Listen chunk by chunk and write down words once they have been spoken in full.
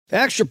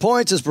Extra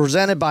Points is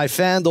presented by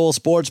FanDuel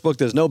Sportsbook.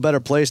 There's no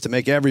better place to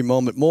make every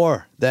moment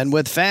more than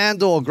with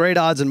FanDuel. Great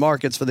odds and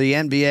markets for the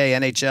NBA,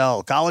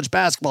 NHL, college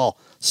basketball,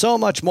 so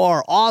much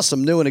more.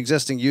 Awesome new and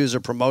existing user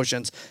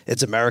promotions.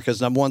 It's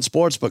America's #1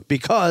 sportsbook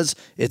because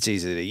it's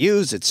easy to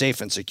use, it's safe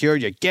and secure.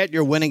 You get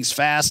your winnings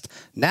fast,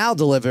 now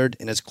delivered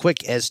in as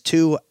quick as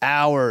 2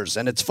 hours.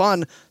 And it's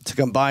fun to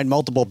combine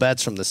multiple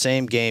bets from the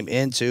same game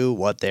into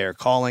what they're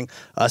calling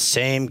a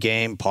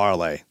same-game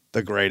parlay.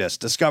 The greatest.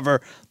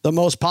 Discover the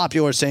most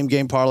popular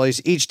same-game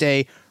parlays each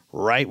day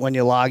right when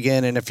you log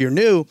in. And if you're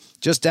new,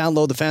 just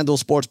download the FanDuel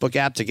Sportsbook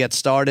app to get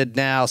started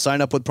now.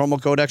 Sign up with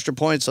promo code Extra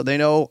Points so they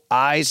know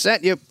I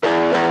sent you.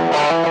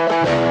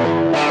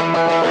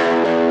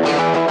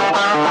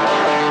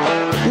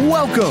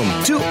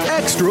 Welcome to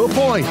Extra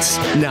Points.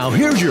 Now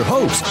here's your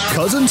host,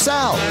 Cousin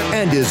Sal,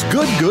 and his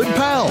good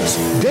pals,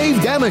 Dave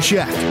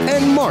Dameshek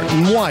and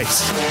Martin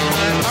Weiss.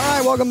 All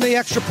right, welcome to the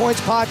Extra Points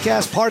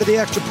Podcast, part of the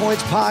Extra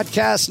Points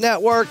Podcast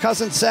Network.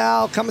 Cousin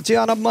Sal coming to you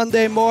on a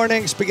Monday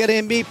morning. Spaghetti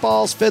and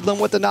meatballs, fiddling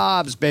with the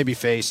knobs.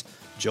 Babyface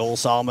Joel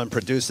Solomon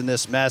producing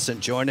this mess,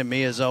 and joining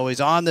me as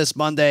always on this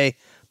Monday,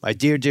 my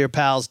dear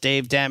pals,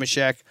 Dave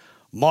Dameshek,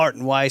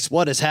 Martin Weiss.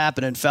 What is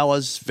happening,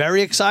 fellas?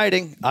 Very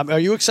exciting. Are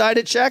you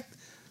excited, Shek?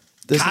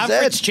 This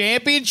Conference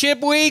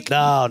championship week?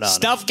 No.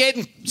 Stuff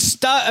getting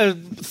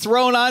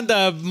thrown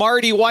onto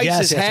Marty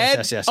Weiss's head?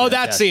 Yes,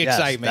 that's the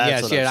excitement.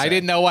 Yes. I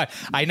didn't know what.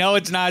 I know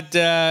it's not,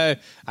 I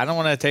don't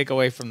want to take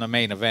away from the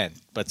main event,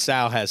 but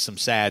Sal has some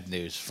sad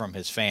news from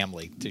his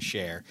family to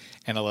share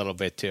in a little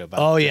bit, too.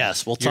 About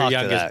yes. We'll talk to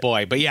that. Your youngest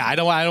boy. But, yeah, I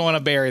don't want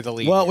to bury the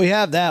lead. Well, we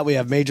have that. We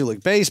have Major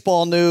League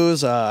Baseball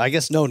news. I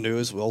guess no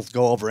news. We'll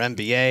go over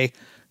NBA.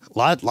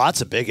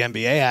 Lots of big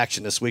NBA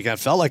action this weekend.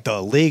 Felt like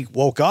the league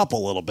woke up a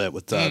little bit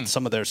with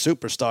some of their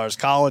superstars.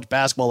 College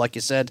basketball, like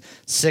you said,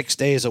 6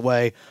 days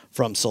away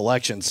from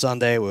Selection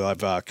Sunday. We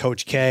have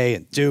Coach K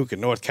and Duke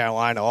and North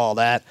Carolina, all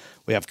that.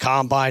 We have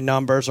combined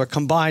numbers,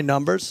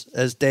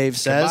 as Dave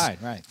says,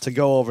 right. to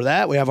go over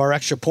that. We have our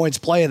Extra Points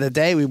play of the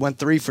day. We went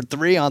 3 for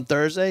 3 on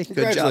Thursday.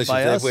 Good job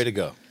by us. Way to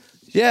go.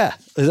 Yeah,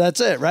 that's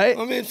it, right?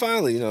 I mean,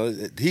 finally,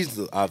 he's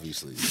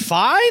obviously.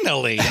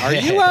 Finally? Are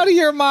you out of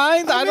your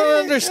mind? I don't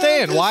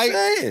understand. Why?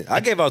 Saying.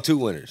 I gave out 2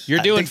 winners. You're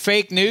doing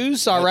fake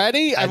news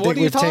already? I what think are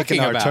you we've talking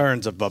taken our about?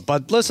 turns.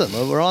 But listen,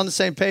 we're on the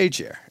same page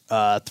here.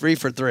 3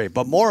 for 3.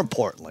 But more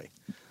importantly,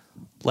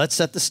 let's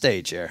set the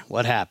stage here.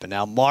 What happened?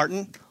 Now,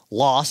 Martin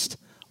lost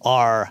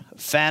our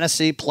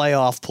fantasy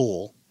playoff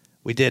pool.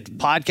 We did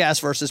podcast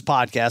versus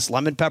podcast,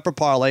 Lemon Pepper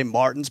Parlay.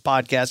 Martin's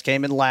podcast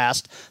came in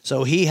last,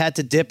 so he had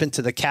to dip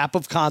into the cap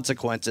of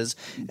consequences,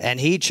 and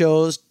he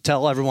chose,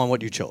 tell everyone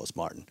what you chose,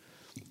 Martin.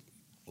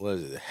 What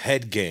is it?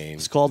 Head game.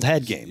 It's called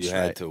Head Games, You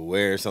had to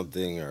wear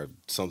something or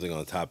something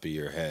on top of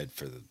your head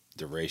for the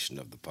duration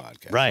of the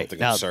podcast. Right. Something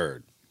Now,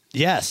 absurd.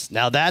 Yes.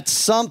 Now, that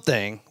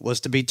something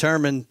was to be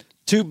determined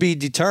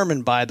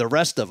by the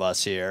rest of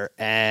us here,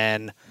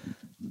 and,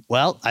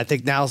 well, I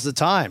think now's the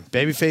time.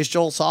 Babyface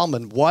Joel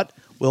Solomon, what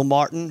will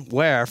Martin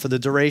wear for the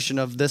duration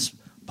of this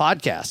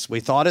podcast? We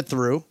thought it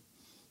through,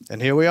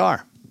 and here we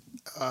are.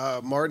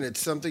 Martin, it's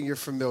something you're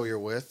familiar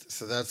with,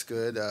 so that's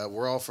good.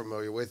 We're all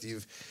familiar with.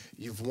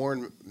 You've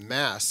worn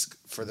masks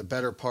for the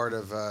better part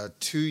of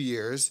 2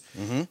 years.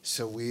 Mm-hmm.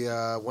 So we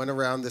went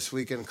around this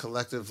weekend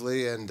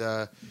collectively, and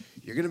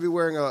you're going to be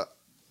wearing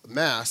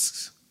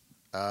masks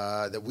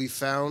that we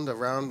found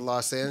around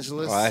Los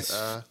Angeles. Oh,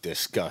 that's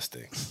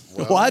disgusting.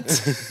 Well,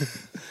 What?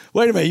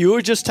 Wait a minute. You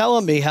were just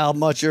telling me how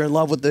much you're in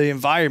love with the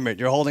environment.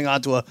 You're holding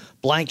onto a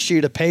blank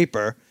sheet of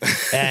paper,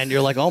 and you're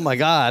like, oh, my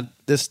God,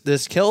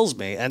 this kills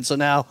me. And so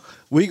now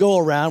we go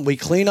around, we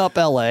clean up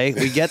L.A.,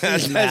 we get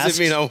these That masks.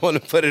 doesn't mean I want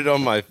to put it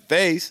on my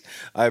face.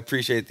 I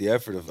appreciate the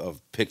effort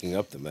of picking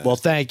up the mask. Well,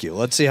 thank you.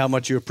 Let's see how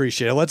much you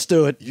appreciate it. Let's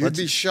do it. You'd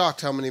be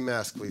shocked how many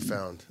masks we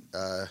found,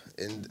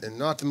 and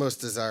not the most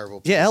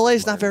desirable. Yeah, places,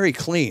 LA's not Martin. very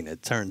clean,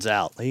 it turns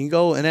out. You can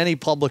go in any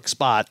public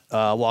spot,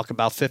 walk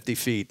about 50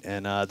 feet,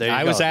 and there you go.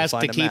 I was You asked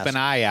find to a keep mask. an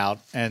eye out,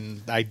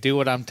 and I do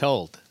what I'm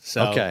told.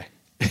 So Okay.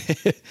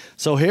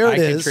 So here I it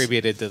is.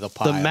 contributed to the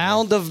pile. The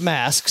mound of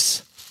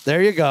masks.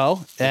 There you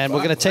go. And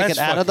we're going to take it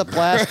out of the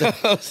plastic.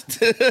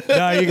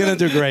 No, you're going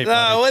to do great. No,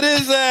 buddy. what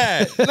is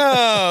that?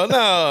 No.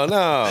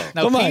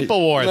 No, Come on.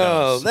 people wore No,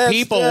 those. that's-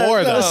 People that-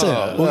 wore no. those.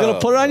 Listen, we're going to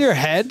put it on your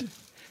head.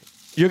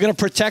 You're going to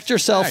protect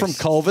yourself from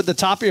Nice. COVID. The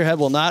top of your head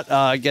will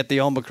not get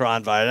the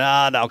Omicron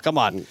virus. No, come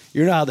on.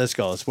 You know how this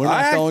goes. We're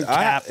not going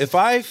cap. If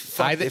I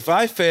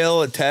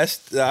fail a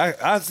test, I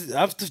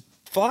have to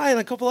fly in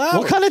a couple hours.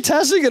 What kind of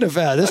test are you going to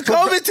fail? This A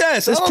COVID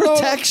test. This I don't know.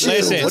 protects you.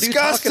 Listen, What are you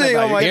talking Disgusting.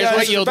 about? Oh my Here's God.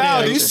 what you'll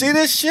do. Do you see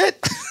this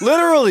shit?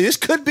 Literally, this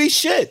could be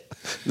shit.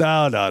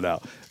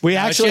 No. We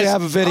actually just-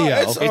 have a video.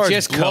 it's- It's Or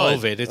just blood.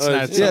 COVID. It's Oh,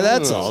 not. it's- Yeah,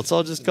 that's all. It's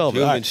all just COVID.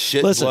 Human All right.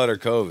 shit, Listen, blood, or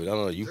COVID. I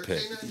don't know. You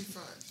pick.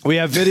 we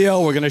have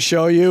video. We're going to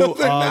show you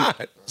they're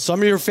not.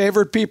 some of your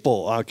favorite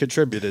people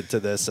contributed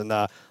to this, and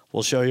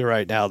we'll show you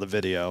right now the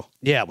video.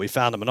 Yeah, we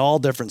found them in all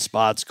different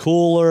spots,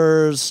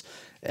 coolers,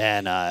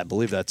 and I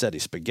believe that's Eddie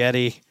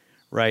Spaghetti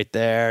right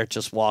there,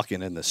 just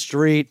walking in the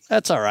street.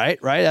 That's all right?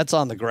 That's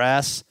on the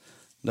grass.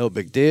 No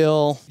big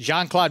deal.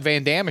 Jean-Claude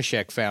Van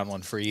Dameshek found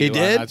one for you He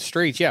did? on the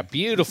streets. Yeah,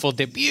 beautiful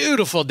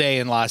day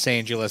in Los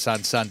Angeles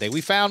on Sunday. We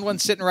found one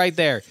sitting right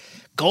there.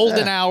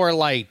 Golden hour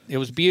light. It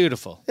was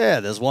beautiful. Yeah,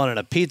 there's one in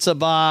a pizza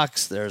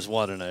box. There's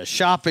one in a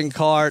shopping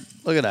cart.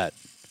 Look at that.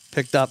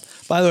 Picked up.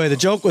 By the way, the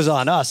joke was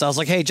on us. I was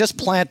like, hey, just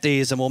plant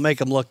these and we'll make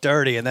them look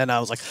dirty. And then I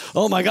was like,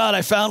 oh, my God,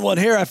 I found one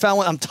here. I found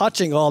one. I'm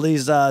touching all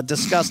these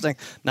disgusting,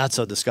 not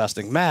so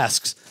disgusting,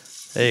 masks.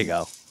 There you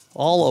go.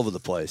 All over the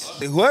place.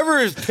 Whoever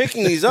is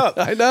picking these up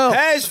I know.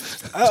 has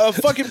a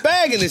fucking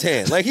bag in his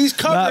hand. Like he's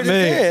covered Not his me.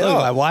 head. Look, Oh.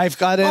 my wife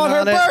got in on her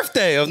on it.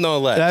 birthday of no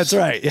less. That's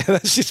right. Yeah,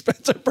 she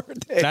spends her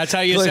birthday. That's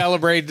how you Clean-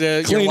 celebrate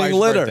your cleaning wife's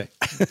litter. birthday.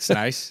 It's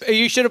nice.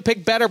 You should have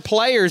picked better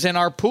players in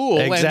our pool,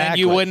 and then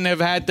Exactly. you wouldn't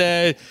have had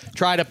to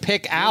try to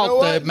pick out You know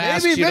what? the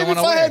masks maybe you don't if want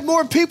to I wear. had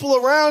more people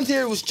around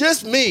here, it was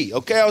just me.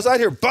 Okay, I was out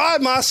here by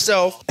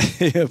myself.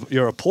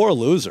 You're a poor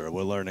loser,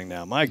 we're learning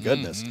now. My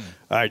goodness.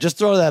 All right, just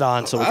throw that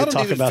on so we I can don't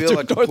talk even about feel Duke,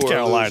 like a North poor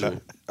Carolina.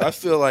 loser. I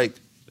feel like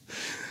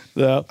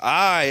Yeah.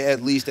 I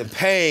at least am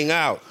paying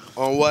out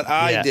on what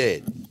I Yeah.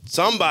 did.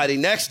 Somebody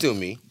next to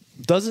me.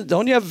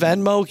 Don't you have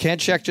Venmo? Can't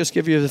Check just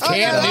give you the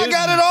I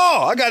got it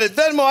all. I got it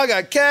Venmo. I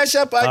got Cash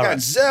App. I got right.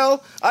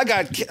 Zelle. I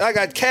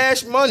got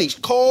cash money.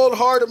 Cold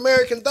hard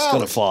American It's gonna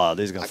dollars. fall out.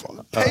 These are gonna fall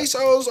out. All right.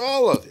 Pesos,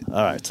 all of it.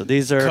 All right, so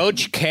these are.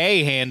 Coach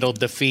K handled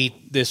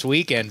defeat this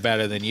weekend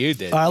better than you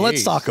did. All right,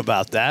 let's Jeez. talk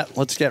about that.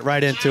 Let's get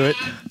right into it.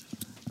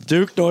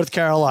 Duke, North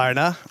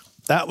Carolina.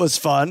 That was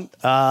fun.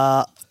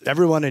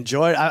 Everyone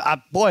enjoyed. I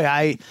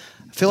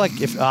feel like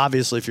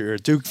if you're a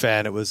Duke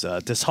fan, it was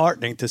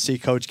disheartening to see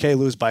Coach K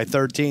lose by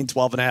 13,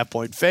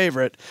 12.5-point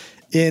favorite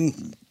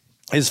in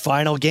his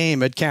final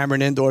game at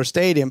Cameron Indoor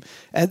Stadium.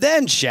 And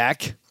then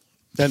Shaq,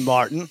 then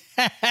Martin,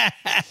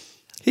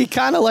 he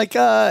kind of like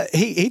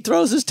he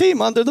throws his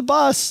team under the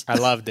bus. I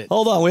loved it.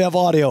 Hold on, we have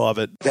audio of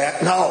it.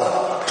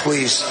 No,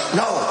 please,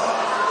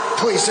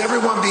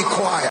 everyone be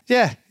quiet.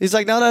 Yeah, he's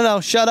like, no,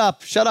 shut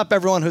up,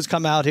 everyone who's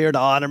come out here to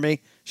honor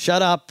me.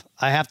 Shut up.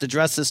 I have to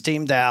dress this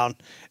team down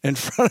in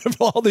front of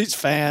all these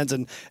fans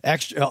and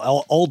extra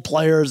old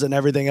players and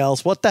everything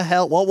else. What the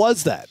hell? What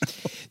was that?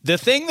 The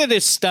thing that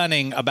is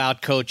stunning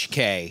about Coach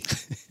K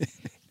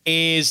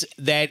is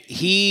that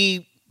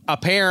he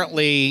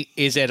apparently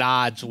is at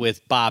odds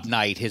with Bob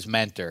Knight, his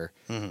mentor,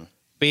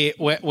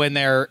 when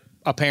they're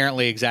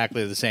apparently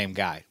exactly the same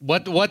guy.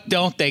 What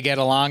don't they get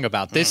along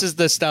about? This is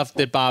the stuff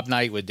that Bob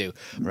Knight would do.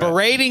 Right.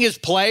 Berating his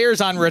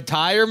players on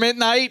retirement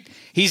night.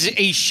 He's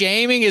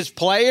shaming his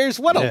players.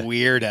 What a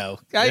weirdo.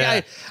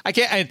 I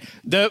can't.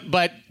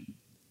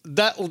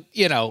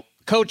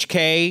 Coach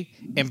K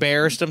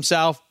embarrassed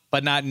himself,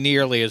 but not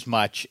nearly as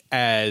much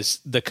as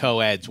the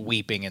co-eds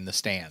weeping in the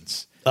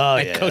stands. Oh,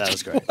 And yeah, Coach, that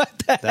was great. What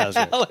the That was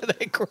hell are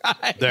they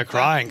crying? They're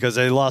crying because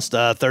they lost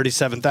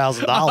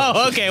 $37,000.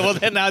 Oh, okay. Well,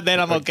 then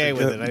I'm okay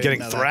with it. I didn't Getting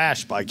know that.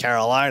 thrashed by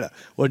Carolina.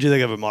 What did you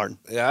think of it, Martin?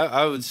 Yeah,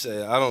 I would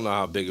say I don't know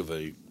how big of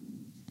a.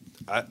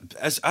 I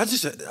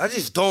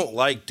just don't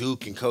like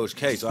Duke and Coach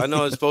K. So I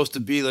know it's supposed to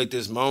be like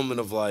this moment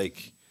of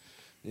like,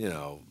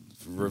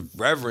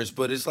 reverence,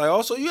 but it's like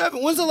also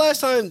when's the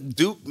last time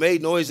Duke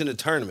made noise in a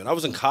tournament? I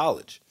was in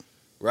college,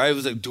 right? It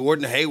was like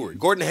Gordon Hayward.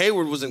 Gordon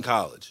Hayward was in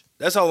college.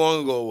 That's how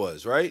long ago it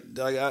was, right?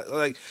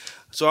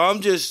 So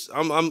I'm just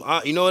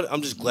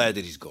glad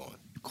that he's gone.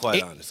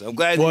 Quite honestly, I'm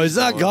glad. Well, he's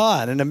not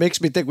gone, and it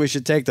makes me think we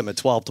should take them at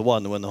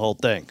 12-1 to win the whole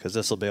thing because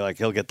this will be like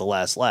he'll get the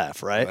last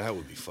laugh, right? That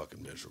would be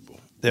fucking miserable.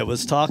 There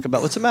was talk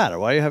about what's the matter?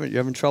 Why you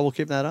having trouble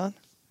keeping that on?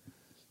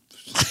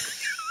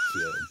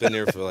 Yeah, been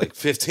there for like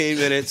 15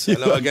 minutes. I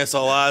know against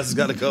all odds, it's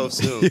got to go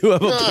soon. You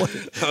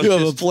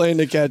have a plane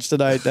to catch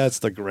tonight. That's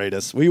the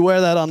greatest. Will you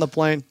wear that on the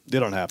plane? You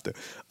don't have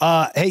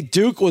to. Hey,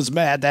 Duke was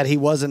mad that he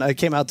wasn't. It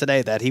came out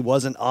today that he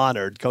wasn't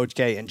honored, Coach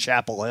K, in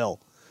Chapel Hill.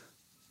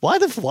 Why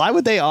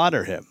would they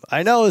honor him?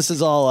 I know this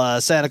is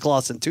all Santa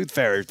Claus and Tooth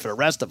Fairy for the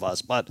rest of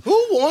us, but Who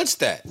wants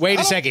that? Wait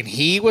a second.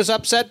 He was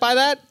upset by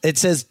that? it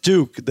says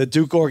Duke. The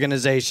Duke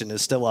organization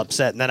is still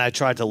upset. And then I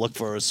tried to look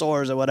for a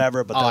source or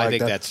whatever. But I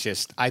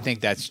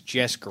think that's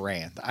just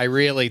grand. I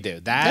really do.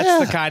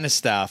 That's the kind of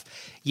stuff.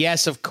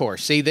 Yes, of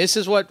course. See, this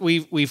is what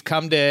we've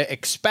come to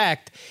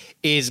expect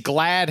is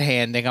glad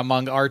handing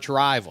among arch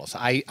rivals.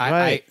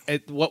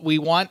 What we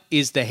want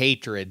is the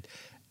hatred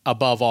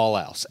above all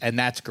else, and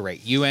that's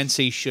great.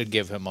 UNC should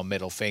give him a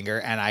middle finger,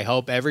 and I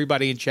hope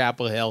everybody in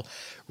Chapel Hill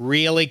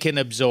really can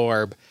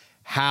absorb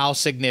how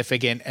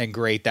significant and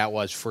great that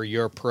was for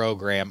your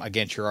program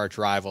against your arch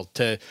rival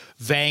to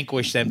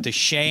vanquish them, to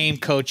shame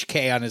Coach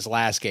K on his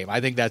last game. I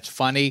think that's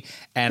funny,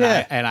 and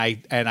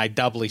I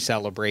doubly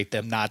celebrate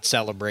them not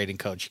celebrating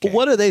Coach K. But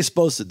what are they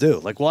supposed to do?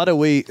 Like,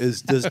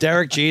 does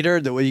Derek Jeter,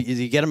 do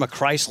you get him a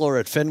Chrysler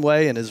at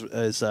Fenway in his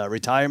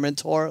retirement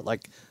tour?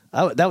 Like,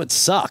 that would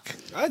suck.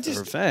 I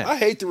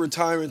hate the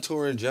retirement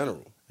tour in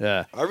general.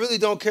 Yeah. I really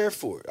don't care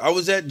for it. I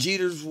was at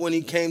Jeter's when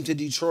he came to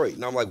Detroit,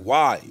 and I'm like,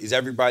 why is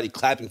everybody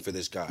clapping for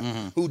this guy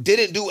who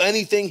didn't do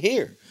anything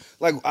here?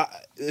 Like,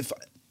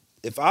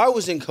 if I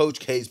was in Coach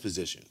K's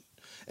position,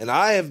 and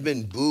I have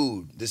been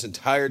booed this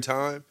entire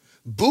time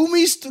boo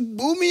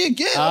me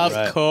again.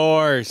 Of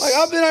course. Like,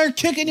 I've been here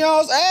kicking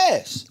y'all's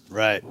ass.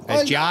 Right.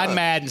 As John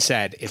Madden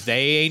said, if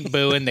they ain't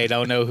booing, they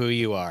don't know who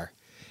you are.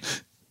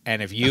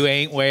 And if you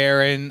ain't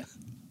wearing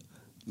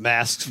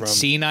Masks from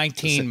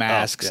C-19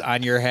 masks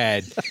on your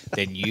head,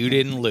 then you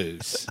didn't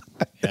lose.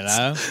 You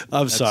know?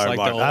 I'm That's sorry, like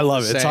the Martin. I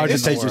love it. It's oldest hard to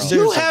saying take in you the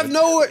seriously. You have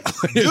no.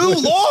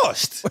 You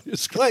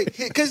lost. Like,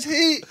 because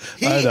he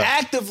I know.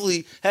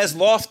 actively has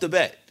lost the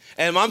bet,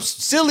 and I'm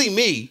silly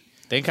me.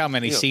 Think how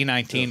many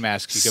C-19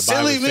 masks you could buy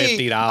Silly with $50.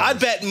 me. I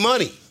bet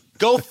money.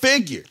 Go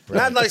figure.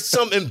 Not like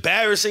some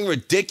embarrassing,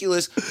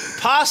 ridiculous,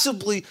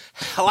 possibly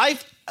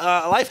life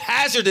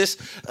hazardous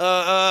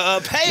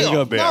payoff.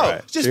 gonna be No, all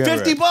right. just You're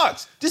gonna be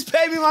 $50. Just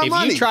pay me my If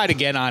money. you try to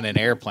get on an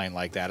airplane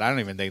like that, I don't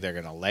even think they're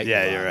going to let you.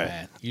 Yeah, on, you're right.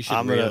 Man. You should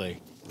I'm gonna-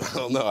 really. I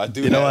don't know. I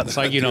do. You know what? It's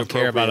like you don't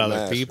care about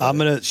other people.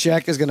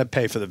 Shaq is gonna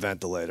pay for the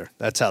ventilator.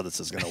 That's how this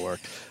is gonna work.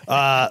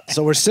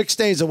 So we're 6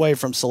 days away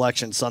from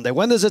Selection Sunday.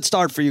 When does it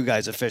start for you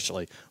guys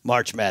officially?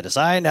 March Madness.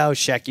 I know,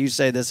 Shaq. You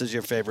say this is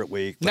your favorite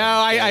week. No,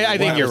 I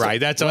think you're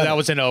right. That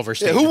was an Yeah,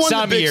 overstatement. who won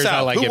Some the Big years I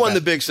South? like Who it won better.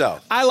 the Big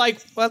South? I like.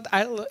 Well,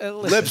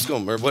 listen.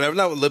 Lipscomb or whatever.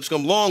 Not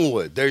Lipscomb.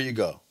 Longwood. There you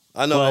go.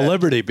 I know. Well, that.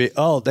 Liberty beat.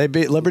 Oh, they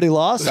beat Liberty.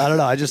 Lost. I don't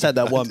know. I just had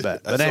that one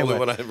bet. That's But the anyway,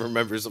 only one I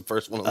remember is the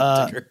first one on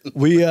the ticker.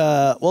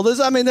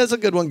 there's a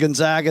good one.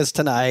 Gonzaga's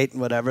tonight,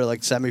 whatever,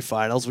 like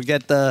semifinals. We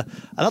get I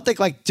don't think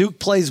like Duke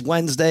plays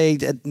Wednesday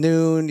at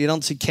noon. You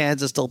don't see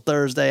Kansas till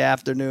Thursday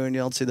afternoon. You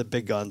don't see the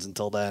big guns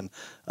until then,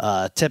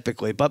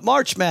 typically. But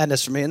March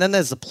Madness for me, and then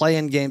there's the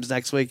play-in games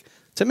next week.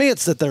 To me,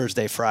 it's the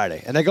Thursday,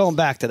 Friday, and they're going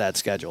back to that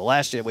schedule.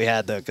 Last year we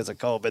had because of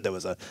COVID, there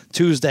was a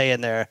Tuesday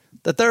in there.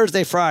 The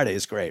Thursday, Friday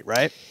is great,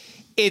 right?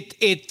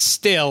 It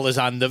still is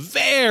on the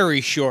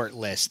very short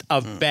list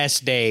of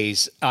best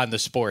days on the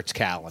sports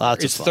calendar.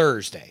 Lots of It's fun.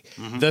 Thursday.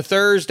 The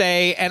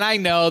Thursday, and I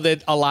know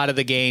that a lot of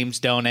the games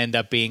don't end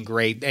up being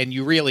great, and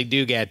you really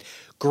do get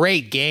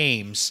great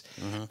games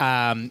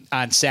on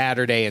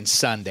Saturday and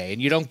Sunday,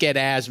 and you don't get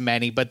as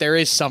many, but there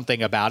is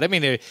something about it. I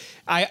mean,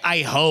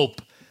 I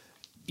hope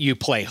you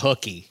play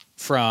hooky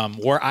from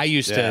where I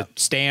used to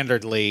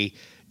standardly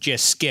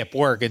just skip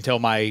work until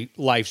my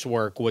life's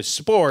work was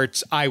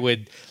sports. I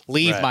would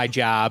leave my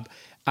job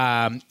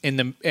and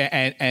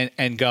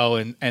go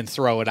and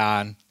throw it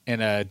on in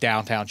a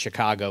downtown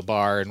Chicago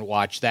bar and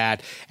watch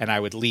that. And I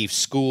would leave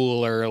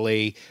school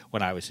early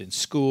when I was in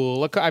school.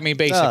 Look, I mean,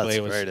 basically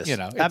it was, greatest. you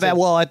know.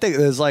 I think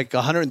there's like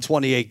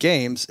 128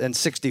 games and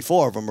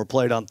 64 of them were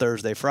played on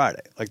Thursday,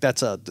 Friday. Like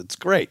it's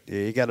great.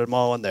 You got them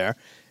all in there,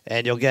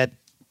 and you'll get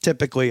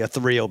typically a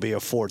 3 will be a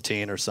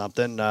 14 or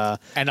something.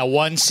 And a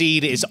 1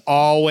 seed is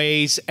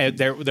always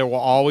there will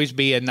always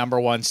be a number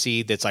 1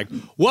 seed that's like,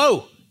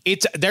 whoa,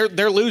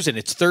 they're losing.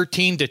 It's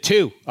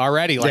 13-2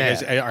 already.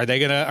 Like, are they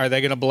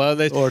gonna blow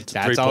this? Or it's a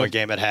 3-point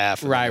game at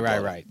half.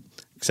 Right.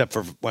 Except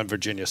for when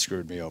Virginia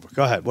screwed me over.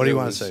 Go ahead. What do you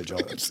want to say, Joe?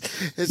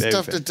 It's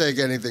tough to take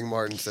anything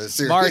Martin says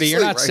seriously. Marty, you're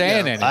not right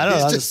saying now. anything.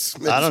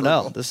 I don't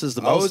know. This is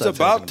the most. I was I've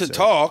about taken to him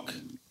talk.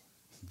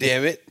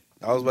 Damn it!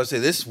 I was about to say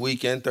this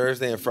weekend,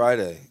 Thursday and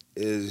Friday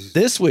is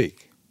this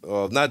week.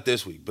 Not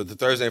this week, but the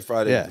Thursday and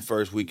Friday Yeah. is the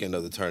first weekend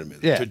of the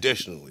tournament. Yeah.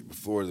 Traditionally,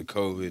 before the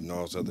COVID and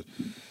all this other,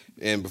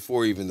 and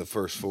before even the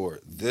first 4.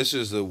 This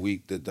is the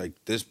week that, like,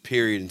 this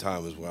period in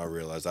time is when I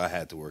realized I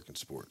had to work in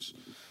sports.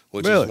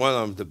 Which Really? is when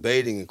I'm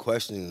debating and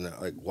questioning,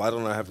 like, why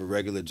don't I have a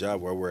regular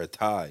job where I wear a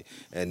tie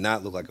and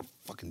not look like a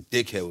fucking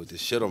dickhead with this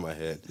shit on my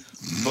head?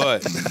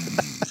 But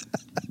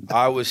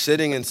I was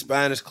sitting in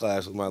Spanish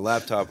class with my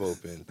laptop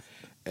open,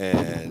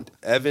 and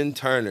Evan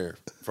Turner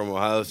from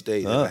Ohio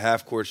State had a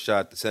half-court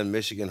shot to send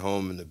Michigan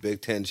home in the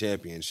Big Ten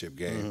championship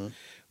game,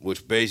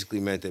 which basically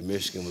meant that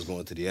Michigan was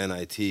going to the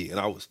NIT, and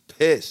I was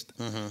pissed.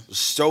 I was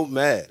so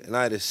mad, and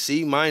I had a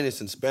C-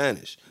 in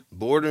Spanish,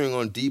 bordering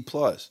on D+.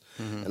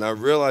 And I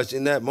realized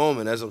in that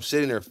moment, as I'm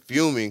sitting there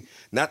fuming,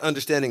 not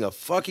understanding a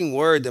fucking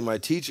word that my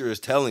teacher is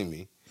telling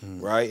me,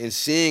 right, and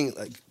seeing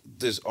like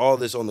all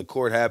this on the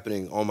court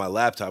happening on my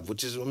laptop,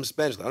 which is, I'm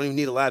Spanish, I don't even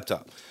need a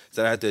laptop,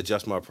 so I had to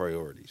adjust my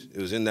priorities.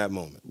 It was in that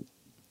moment.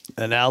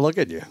 And now look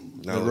at you.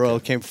 Now The look road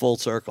at- came full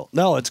circle.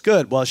 No, it's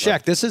good. Well,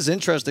 Shaq, this is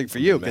interesting for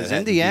you because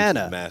Manhattan beats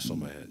Indiana, mass on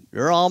my head.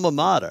 your alma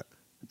mater,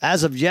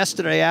 as of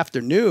yesterday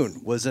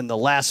afternoon, was in the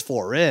last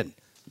 4 in.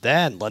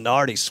 Then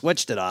Lenardi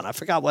switched it on. I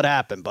forgot what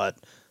happened, but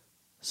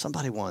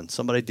somebody won.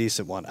 Somebody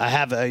decent won. I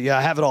have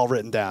it all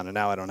written down, and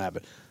now I don't have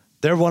it.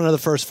 They're one of the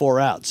first 4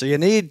 out. So you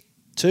need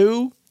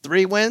 2,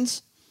 3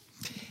 wins.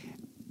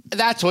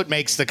 That's what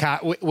makes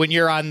when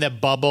you're on the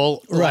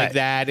bubble like Right.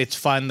 that. It's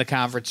fun, the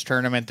conference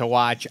tournament to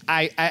watch.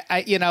 I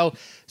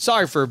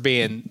sorry for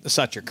being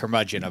such a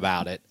curmudgeon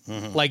about it.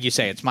 Like you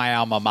say, it's my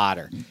alma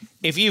mater.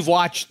 If you've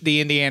watched the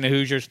Indiana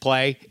Hoosiers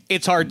play,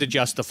 it's hard to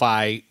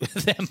justify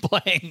them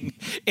playing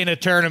in a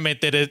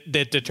tournament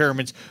that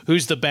determines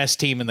who's the best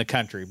team in the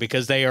country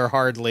because they are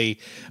hardly,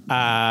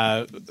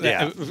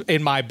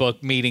 in my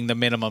book, meeting the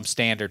minimum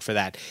standard for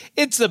that.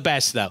 It's the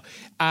best, though.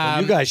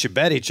 You guys should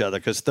bet each other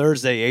because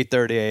Thursday,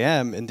 8:30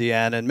 a.m.,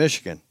 Indiana and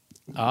Michigan.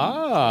 Oh,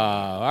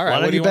 all right. Why What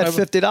don't do you bet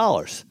wanna-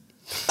 $50?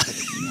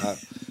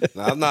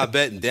 No, I'm not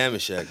betting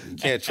Damashek. You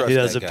can't trust He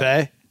that doesn't guy.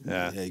 pay?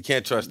 Yeah, you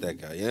can't trust that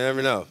guy. You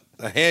never know.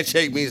 A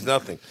handshake means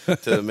nothing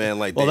to a man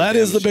like Well, Dave that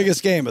is the Damashek.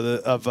 biggest game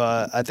of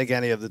I think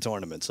any of the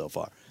tournaments so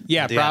far.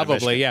 Yeah, Indiana,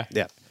 probably. Michigan.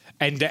 Yeah.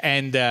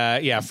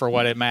 And for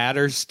what it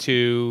matters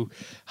to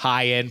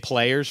high-end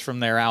players from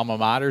their alma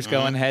maters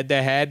going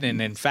head-to-head.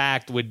 And, in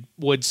fact, would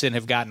Woodson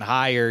have gotten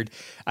hired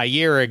a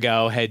year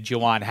ago had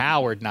Juwan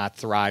Howard not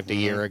thrived a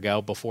year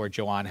ago before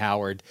Juwan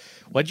Howard,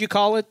 what'd you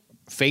call it,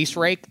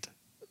 face-raked?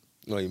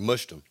 No, he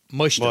mushed him.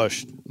 Mushed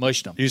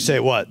him. You say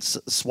what?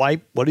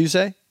 Swipe? What do you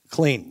say?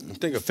 Clean. I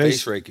think a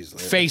face rake is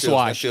like, Face that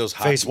wash. feels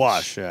Face hockeyish.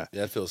 wash, yeah.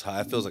 Yeah, it feels high.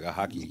 It feels like a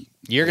hockey.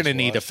 You're face going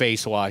to need a wash.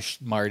 face wash,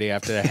 Marty,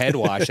 after the head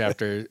wash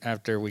after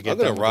we get I'm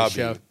gonna done with rob the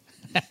show. you.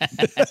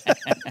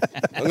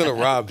 I'm gonna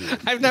rob you.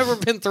 I've never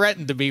been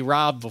threatened to be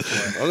robbed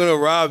before. I'm gonna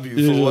rob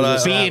you for what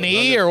I.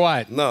 B&E or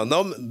what?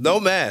 No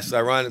mask.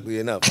 Ironically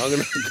enough, I'm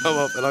gonna come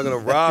up and I'm gonna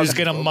rob. Who's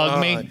you gonna from mug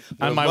me behind. I'm on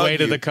gonna my mug way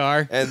to you. the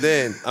car? And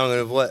then I'm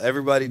gonna let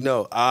everybody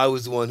know I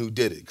was the one who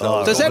did it.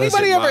 Has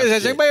anybody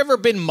ever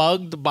been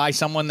mugged by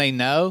someone they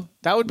know?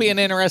 That would be an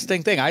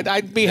interesting thing.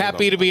 I'd be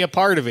happy to be a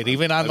part of it,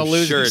 even on the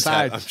losing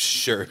side. I'm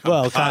sure.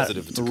 Well, I'm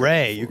positive. It's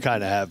Ray, you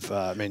kind of have.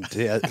 I mean,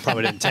 he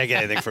probably didn't take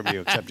anything from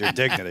you except your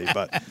dignity.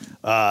 But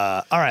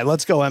all right,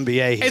 let's go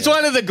NBA here. It's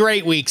one of the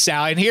great weeks,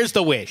 Sal, and here's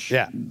the wish.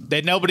 Yeah.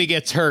 That nobody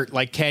gets hurt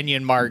like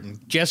Kenyon Martin,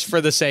 just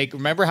for the sake.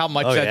 Remember how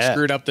much Oh, that yeah.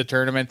 screwed up the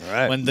tournament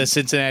Right. when the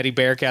Cincinnati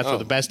Bearcats were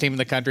the best team in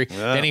the country.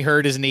 Then he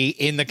hurt his knee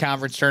in the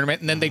conference tournament,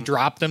 and then they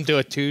dropped him to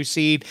a 2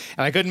 seed,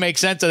 and I couldn't make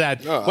sense of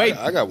that. No, Wait,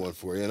 I got one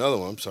for you. Another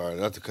one. I'm sorry,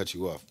 not to cut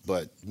you off,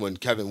 but when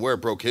Kevin Ware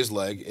broke his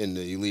leg in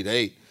the Elite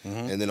Eight,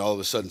 and then all of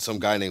a sudden some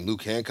guy named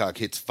Luke Hancock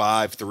hits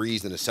 5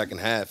 threes in the second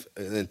half,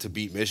 and then to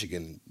beat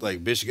Michigan,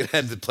 like Michigan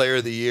had the Player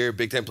of the Year,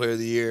 Big Ten Player of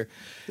the Year,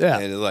 Yeah.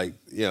 and like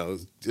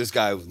this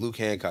guy Luke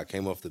Hancock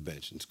came off the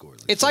bench and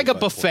scored. it's like a 25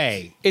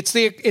 buffet. It's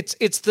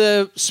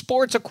the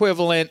sports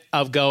equivalent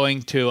of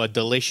going to a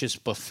delicious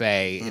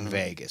buffet in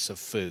Vegas of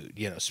food,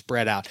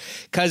 spread out.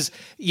 Because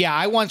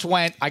I once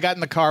went. I got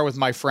in the car with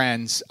my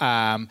friends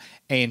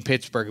in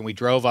Pittsburgh, and we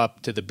drove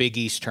up to the Big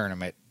East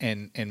tournament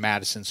in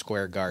Madison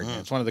Square Garden.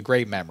 It's one of the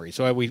great memories.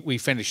 So we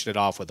finished it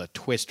off with a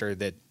twister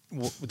that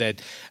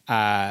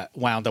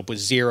wound up with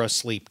zero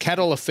sleep.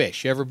 Kettle of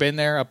Fish. You ever been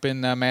there up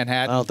in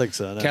Manhattan? I don't think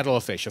so, no. Kettle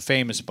of Fish, a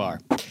famous bar.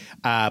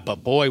 But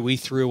boy, we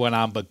threw one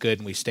on, but good,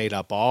 and we stayed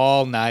up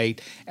all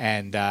night.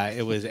 And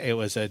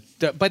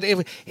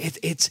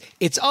it's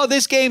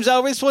this game's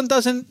over. This one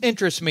doesn't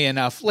interest me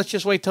enough. Let's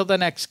just wait till the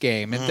next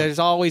game. And there's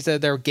always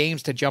there are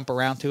games to jump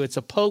around to. It's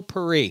a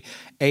potpourri,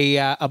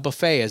 a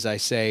buffet, as I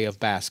say, of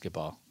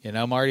basketball.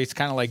 Marty, it's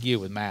kind of like you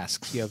with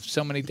masks. You have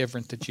so many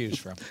different to choose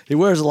from. He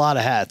wears a lot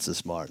of hats,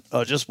 this Martin.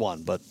 Oh, just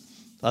one, but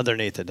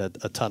underneath it, a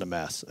ton of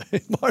masks.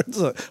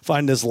 Martin's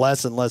find this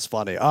less and less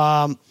funny.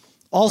 Also,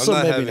 I'm not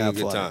maybe having not a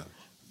good funny. time.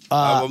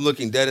 I'm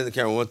looking dead in the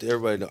camera. I want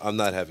everybody to know I'm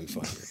not having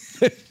fun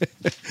here.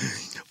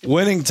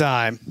 Winning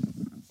time.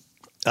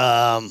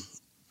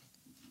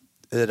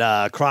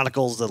 It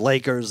chronicles the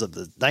Lakers of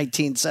the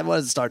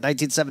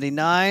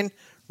 1979,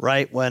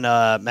 right when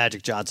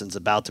Magic Johnson's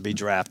about to be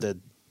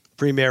drafted.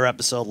 Premiere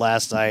episode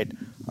last night.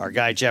 Our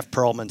guy Jeff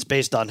Pearlman's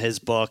based on his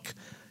book.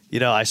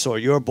 I saw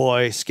your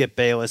boy Skip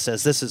Bayless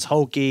says this is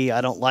hokey.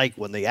 I don't like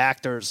when the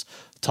actors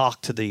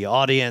talk to the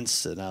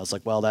audience, and I was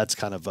like, well, that's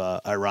kind of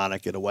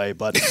ironic in a way,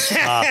 but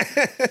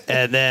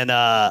and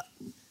I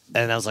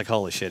was like,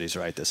 holy shit, he's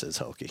right. This is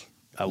hokey.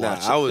 I'm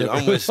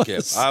with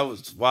Skip. I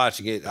was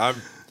watching it. I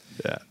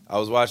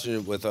was watching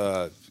it with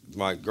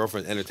my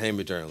girlfriend,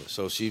 entertainment journalist,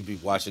 so she'd be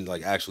watching,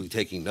 like actually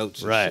taking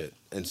notes and Right. shit.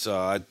 And so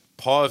I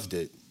paused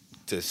it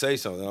to say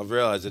something. I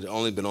realized it had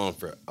only been on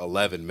for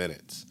 11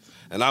 minutes,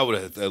 and I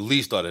would have at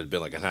least thought it had been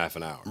like a half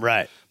an hour.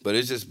 Right. But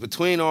it's just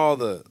between all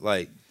the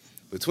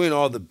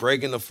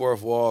breaking the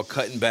fourth wall,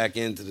 cutting back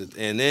into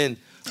and then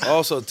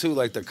also too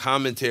like the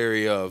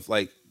commentary of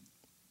like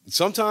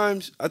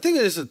sometimes I think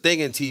it's a thing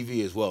in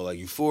TV as well, like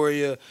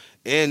Euphoria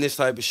and this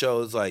type of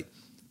show is like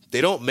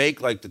they don't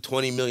make like the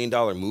 $20 million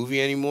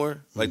movie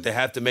anymore. Like they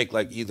have to make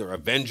like either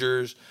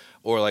Avengers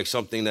or like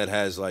something that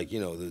has like,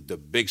 the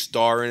big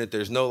star in it.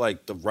 There's no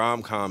like the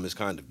rom-com is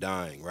kind of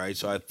dying, right?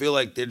 So I feel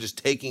like they're just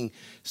taking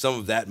some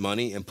of that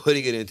money and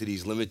putting it into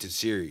these limited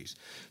series.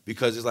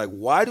 Because it's like,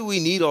 why do we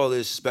need all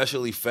this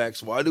special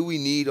effects? Why do we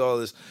need all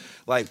this?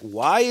 Like,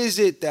 why is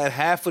it that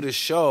half of the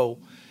show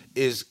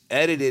is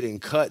edited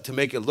and cut to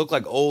make it look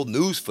like old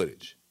news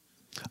footage?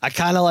 I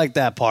kind of like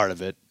that part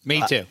of it.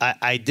 Me too.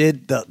 I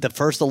did the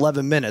first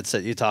 11 minutes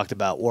that you talked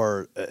about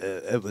were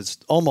it was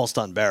almost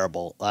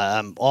unbearable.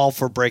 I'm all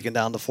for breaking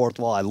down the fourth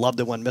wall. I loved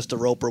it when Mr.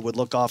 Roper would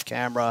look off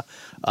camera.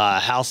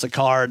 House of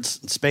Cards,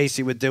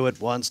 Spacey would do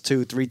it once,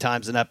 2, 3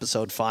 times an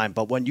episode, fine.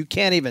 But when you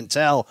can't even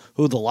tell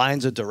who the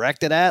lines are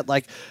directed at,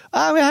 like,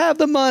 I have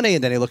the money.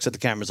 And then he looks at the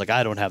camera, he's like,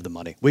 I don't have the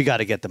money. We got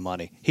to get the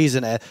money.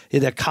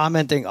 They're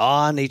commenting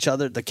on each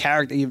other. The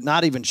character, you're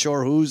not even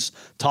sure who's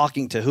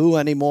talking to who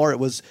anymore. It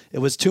was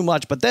too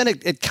much. But then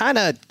it kind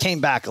of came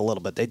back a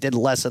little bit. They did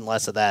less and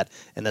less of that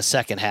in the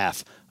second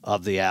half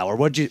of the hour.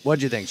 What'd you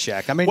think,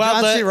 Shaq? I mean,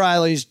 John C.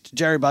 Reilly's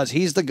Jerry Buss.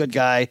 He's the good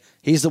guy.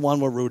 He's the one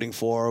we're rooting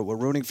for. We're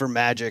rooting for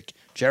Magic.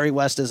 Jerry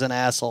West is an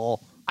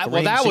asshole.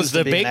 Well, that was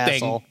the big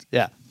thing.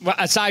 Yeah. Well,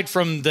 aside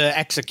from the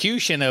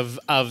execution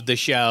of the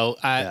show,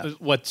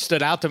 what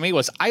stood out to me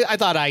was I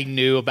thought I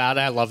knew about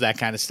it. I love that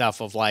kind of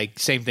stuff of like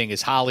same thing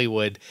as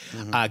Hollywood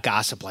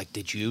gossip. Like,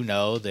 did you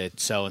know that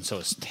so and so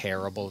is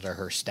terrible to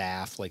her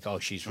staff? Like, oh,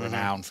 she's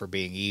renowned for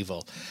being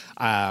evil.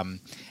 I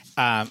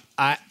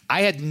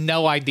had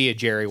no idea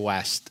Jerry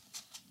West.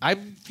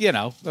 I've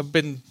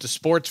been a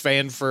sports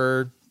fan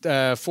for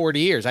 40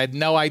 years. I had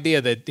no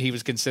idea that he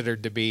was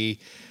considered to be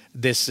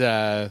this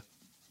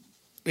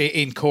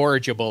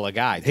incorrigible a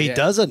guy. He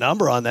does a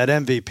number on that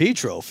MVP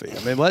trophy.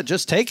 I mean,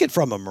 just take it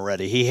from him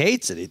already. He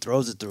hates it. He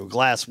throws it through a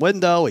glass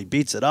window. He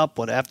beats it up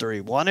after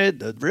he won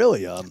it.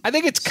 Really, I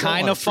think it's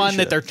kind of fun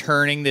that they're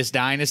turning this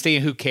dynasty.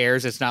 Who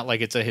cares? It's not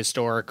like it's a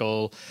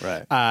historical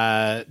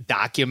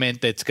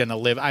document that's going to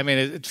live. I mean,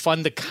 it's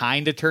fun to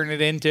kind of turn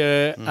it into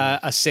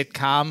a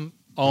sitcom.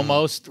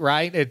 Almost,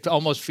 right? It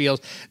almost feels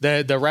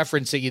the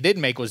reference that you did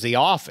make was The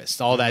Office,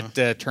 all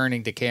that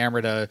turning to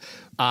camera to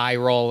eye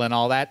roll and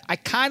all that. I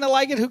kind of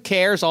like it. Who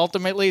cares?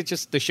 Ultimately, it's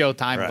just the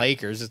Showtime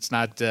Lakers. It's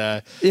not.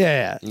 No,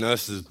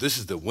 this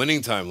is the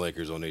Winning Time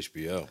Lakers on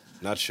HBO,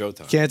 not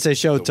Showtime. Can't say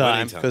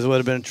Showtime because it would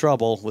have been in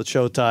trouble with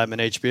Showtime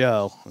and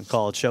HBO and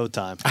call it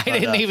Showtime. I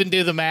didn't even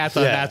do the math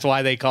on that's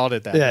why they called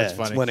it that. Yeah, that's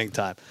funny. It's Winning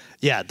Time.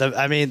 Yeah,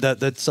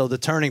 so the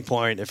turning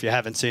point, if you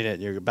haven't seen it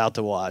and you're about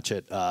to watch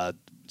it,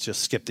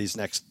 just skip these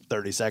next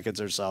 30 seconds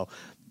or so.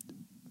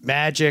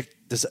 Magic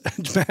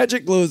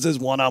loses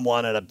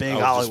one-on-one at a big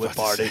Hollywood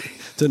party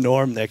to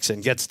Norm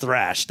Nixon, gets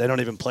thrashed. They don't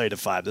even play to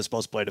 5. They're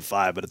supposed to play to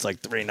 5, but it's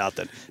like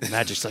 3-0.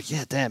 Magic's like,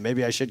 yeah, damn,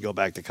 maybe I should go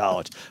back to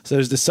college. So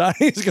he's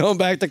deciding he's going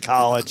back to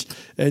college,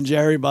 and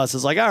Jerry Buss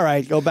is like, all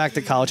right, go back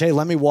to college. Hey,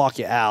 let me walk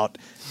you out.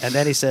 And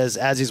then he says,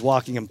 as he's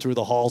walking him through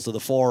the halls of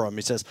the Forum,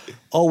 he says,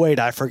 oh, wait,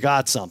 I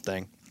forgot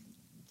something.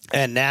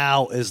 And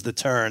now is the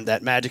turn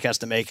that Magic has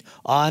to make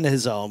on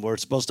his own. We're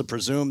supposed to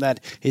presume that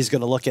he's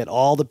going to look at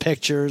all the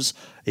pictures.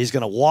 He's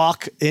going to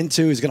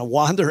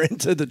wander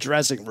into the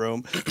dressing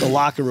room, the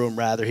locker room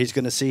rather. He's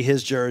going to see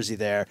his jersey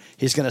there.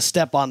 He's going to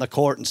step on the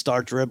court and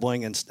start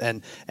dribbling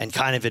and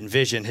kind of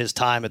envision his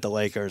time at the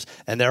Lakers.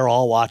 And they're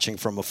all watching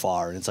from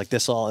afar. And it's like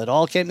it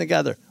all came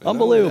together.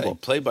 Unbelievable.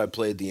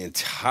 Play-by-play the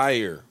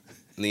entire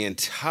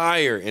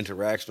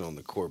interaction on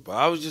the court. But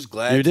I was just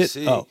glad to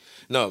see. Oh.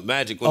 No,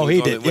 Magic when he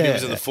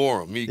was in the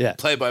Forum. He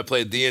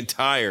play-by-play the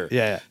entire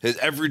his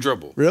every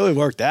dribble. Really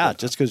worked out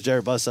just because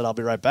Jerry Buss said I'll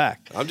be right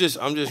back. I'm just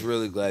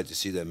really glad to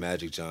see that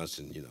Magic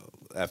Johnson,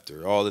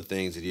 after all the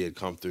things that he had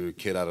come through,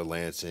 kid out of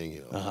Lansing,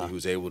 he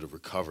was able to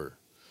recover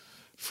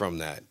from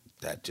that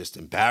just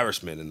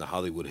embarrassment in the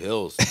Hollywood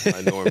Hills by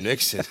Norm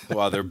Nixon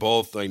while they're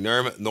both like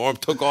Norm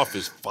took off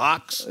his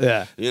Fox.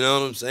 Yeah. You know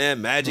what I'm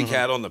saying? Magic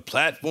had on the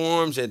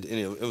platforms and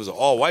it was an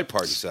all-white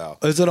party style.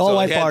 It was an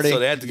all-white party. So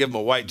they had to give him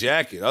a white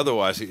jacket.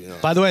 Otherwise,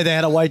 By the way, they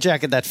had a white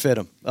jacket that fit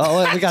him.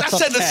 Oh, we got I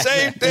said the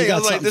same thing. I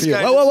was like, this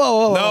guy.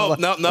 Whoa.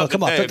 No.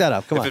 Come on, pick that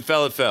up. Come on. If it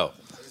fell, it fell.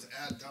 It was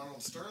at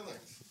Donald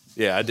Sterling's.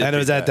 Yeah, I did. And it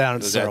was at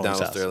Donald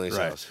Sterling's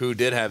house. Who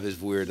did have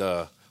his weird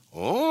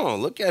oh,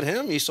 look at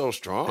him. He's so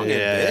strong and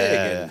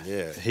big.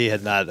 And he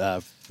had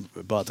not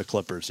bought the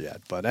Clippers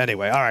yet. But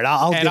anyway, all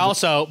right. And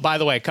also, by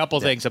the way, a couple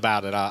things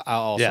about it. I'll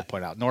also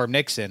point out. Norm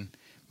Nixon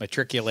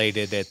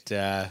matriculated at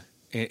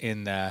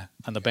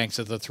on the banks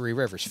of the Three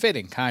Rivers.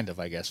 Fitting, kind of,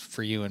 I guess,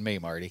 for you and me,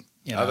 Marty.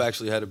 I've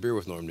actually had a beer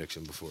with Norm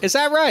Nixon before. Is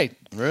that right?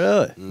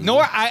 Really?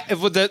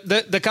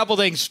 The couple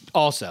things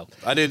also.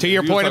 I didn't. To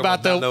your point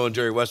about not knowing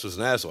Jerry West was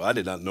an asshole, I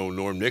did not know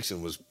Norm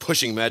Nixon was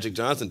pushing Magic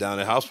Johnson down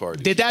at house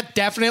parties. Did that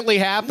definitely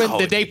happen? No,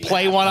 did they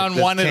play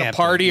one-on-one at a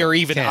party or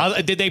even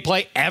did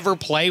they ever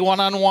play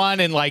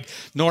one-on-one? And like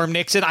Norm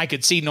Nixon, I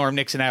could see Norm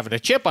Nixon having a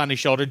chip on his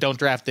shoulder. Don't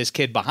draft this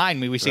kid behind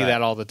me. We see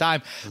that all the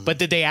time. But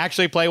did they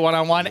actually play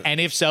one-on-one? And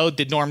if so,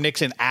 did Norm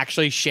Nixon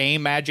actually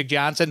shame Magic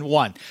Johnson?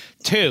 1.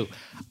 2,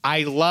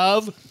 I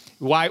love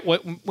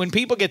when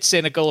people get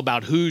cynical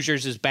about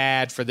Hoosiers is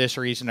bad for this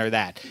reason or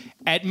that.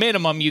 At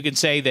minimum, you can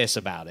say this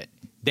about it.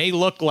 They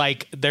look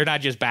like they're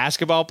not just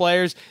basketball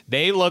players.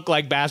 They look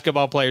like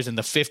basketball players in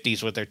the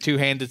 50s with their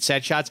two-handed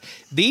set shots.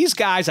 These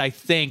guys, I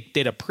think,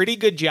 did a pretty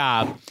good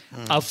job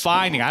of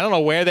finding. I don't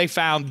know where they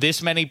found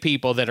this many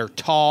people that are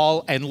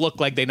tall and look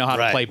like they know how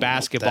to play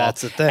basketball.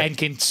 That's the thing. And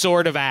can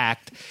sort of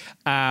act.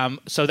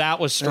 So that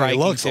was striking.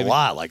 He looks a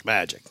lot like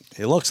Magic.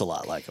 He looks a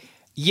lot like him.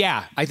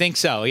 Yeah, I think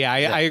so. Yeah,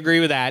 I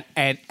agree with that.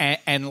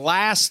 And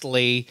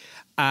lastly,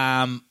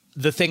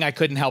 the thing I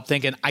couldn't help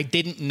thinking, I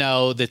didn't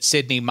know that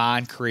Sidney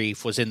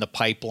Moncrief was in the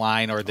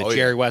pipeline or that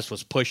Jerry West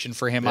was pushing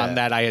for him on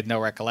that. I had no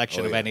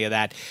recollection of any of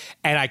that.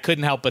 And I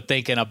couldn't help but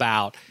thinking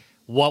about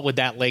what would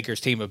that Lakers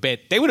team have been.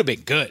 They would have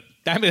been good.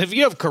 I mean, if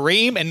you have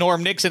Kareem and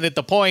Norm Nixon at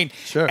the point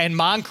and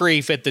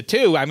Moncrief at the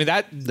 2, I mean,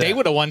 they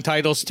would have won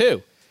titles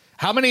too.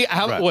 How many?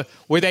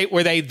 Were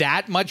they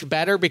that much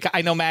better? Because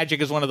I know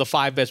Magic is one of the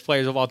 5 best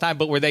players of all time,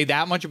 but were they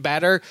that much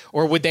better,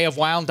 or would they have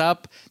wound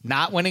up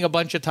not winning a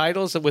bunch of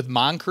titles with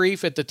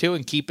Moncrief at the 2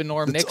 and keeping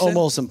Norm Nixon? It's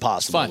almost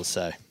impossible to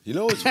say. You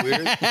know what's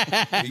weird?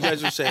 You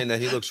guys are saying that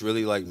he looks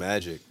really like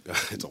Magic.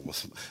 It's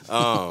almost.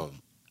 While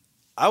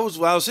I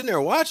was sitting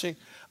there watching,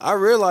 I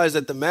realized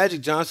that the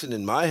Magic Johnson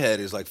in my head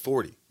is like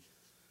 40.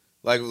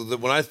 Like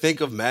when I think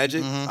of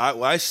Magic,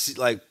 I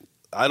see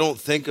I don't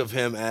think of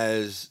him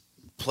as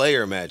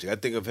player Magic. I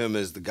think of him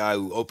as the guy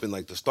who opened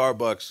like the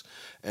Starbucks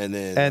and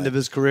then end of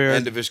his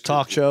career,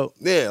 talk show.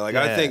 Yeah,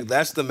 I think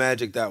that's the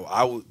Magic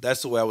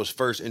that's the way I was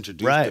first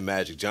introduced to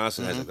Magic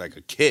Johnson as like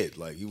a kid.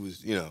 Like he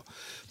was,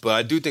 But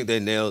I do think they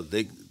nailed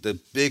the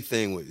big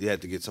thing. You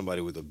had to get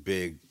somebody with a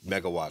big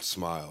megawatt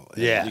smile.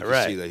 And you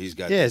can see that he's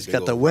got. Yeah, he's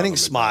got the winning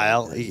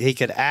smile. He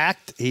could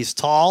act. He's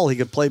tall. He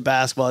could play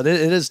basketball. It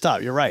is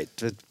tough. You're right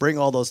to bring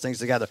all those things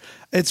together.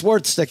 It's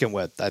worth sticking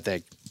with. I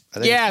think.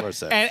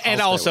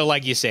 And also,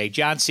 like you say,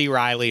 John C.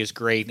 Reilly is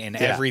great in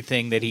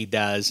everything that he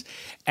does,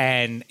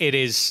 and it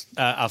is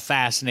a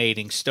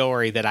fascinating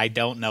story that I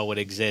don't know would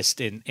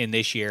exist in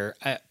this year.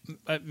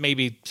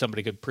 Maybe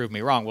somebody could prove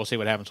me wrong. We'll see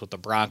what happens with the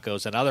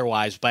Broncos and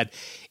otherwise, but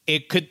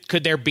it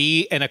could there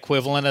be an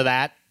equivalent of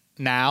that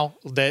now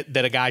that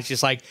a guy's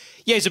just like,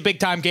 yeah, he's a big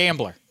time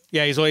gambler.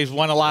 Yeah, he's always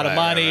won a lot of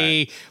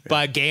money,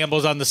 but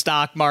gambles on the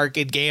stock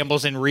market,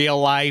 gambles in real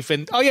life,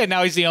 and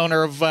now he's the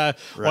owner of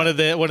one of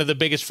the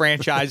biggest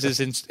franchises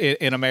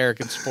in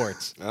American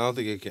sports. I don't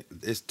think it can.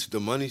 The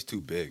money's too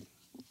big.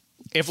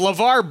 If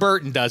LeVar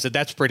Burton does it,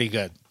 that's pretty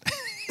good.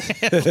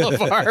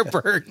 LeVar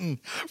Burton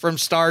from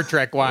Star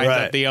Trek winds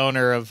up the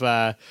owner of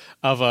a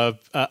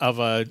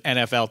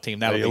NFL team.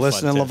 That would be fun. You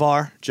listening,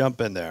 LeVar? Jump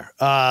in there.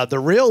 The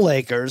real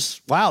Lakers.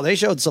 Wow, they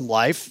showed some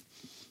life.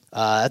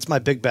 That's my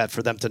big bet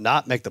for them to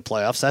not make the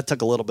playoffs. That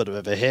took a little bit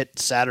of a hit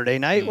Saturday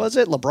night, was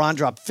it? LeBron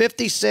dropped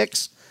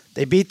 56.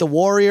 They beat the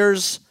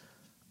Warriors.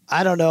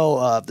 I don't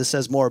know if this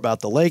says more about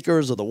the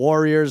Lakers or the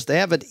Warriors. They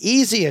have an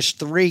easy-ish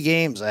 3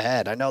 games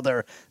ahead. I know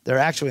they're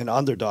actually an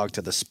underdog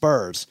to the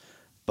Spurs.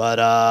 But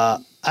I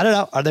don't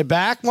know. Are they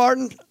back,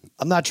 Martin?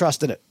 I'm not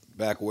trusting it.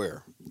 Back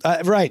where?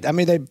 Right. I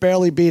mean, they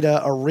barely beat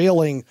a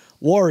reeling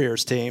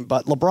Warriors team.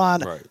 But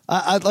LeBron,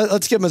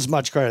 let's give him as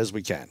much credit as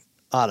we can,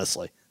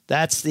 honestly.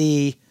 That's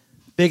the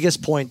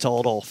biggest point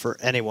total for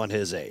anyone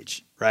his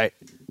age, right?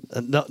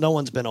 No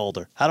one's been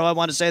older. How do I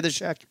want to say this,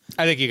 Shaq?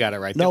 I think you got it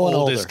right. No one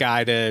oldest older.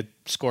 Guy to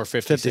score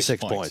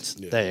 56 points.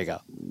 Yeah. There you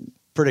go.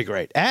 Pretty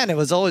great. And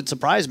it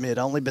surprised me. It had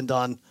only been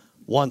done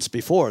once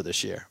before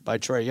this year by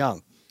Trae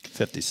Young,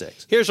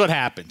 56. Here's what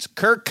happens.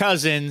 Kirk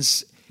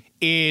Cousins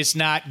is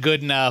not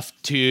good enough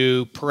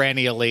to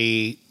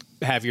perennially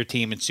have your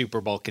team in Super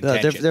Bowl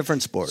contention.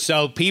 Different sport.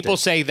 So people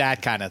say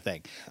that kind of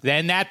thing.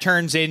 Then that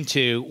turns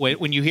into,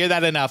 when you hear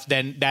that enough,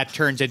 then that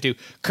turns into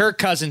Kirk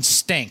Cousins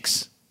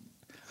stinks.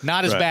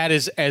 Not as bad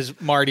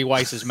as Marty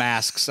Weiss's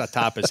masks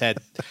atop his head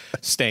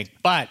stink.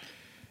 But,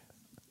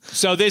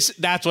 so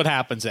that's what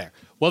happens there.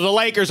 Well, the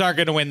Lakers aren't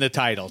going to win the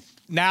title.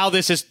 Now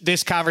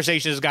this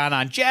conversation has gone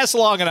on just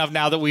long enough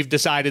now that we've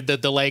decided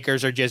that the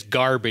Lakers are just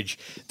garbage.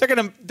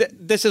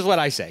 This is what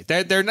I say.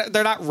 They're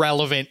not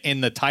relevant in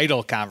the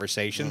title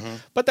conversation,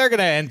 but they're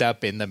gonna end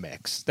up in the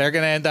mix. They're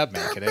gonna end up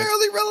making it. They're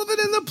barely relevant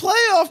in the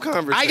playoff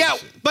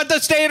conversation. But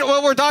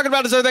what we're talking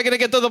about is are they gonna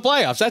get to the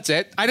playoffs? That's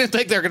it. I didn't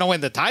think they're gonna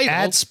win the title.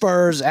 At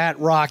Spurs, at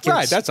Rockets,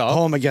 right? That's all.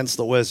 Home against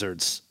the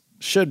Wizards.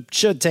 Should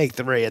take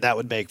 3, and that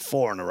would make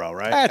 4 in a row,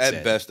 right?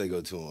 At best, they go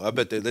 2. I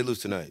bet they lose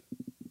tonight.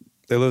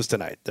 They lose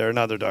tonight. They're an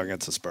underdog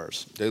against the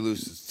Spurs. They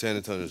lose. San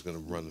Antonio's going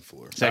to run the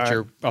floor. Is that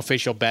your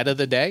official bet of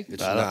the day?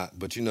 It's not.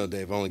 But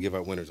Dave, I only give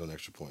out winners on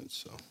extra points.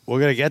 So we're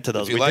going to get to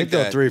those. If you like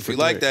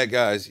that,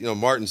 guys,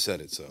 Martin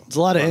said it. So it's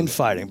a lot of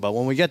infighting. But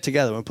when we get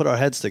together, when we put our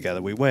heads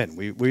together, we win.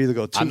 We either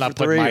go 2 I'm not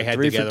for 3 putting my or head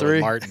 3 together for 3.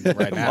 with Martin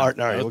right now.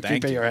 Martin, all right, we'll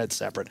keep your heads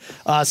separate.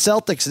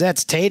 Celtics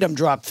Nets. Tatum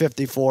dropped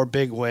 54.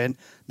 Big win.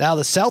 Now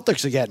the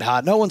Celtics are getting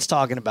hot. No one's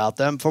talking about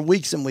them for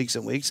weeks and weeks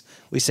and weeks.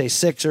 We say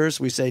Sixers.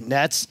 We say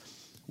Nets.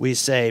 We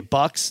say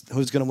Bucks,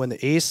 who's going to win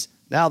the East.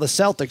 Now the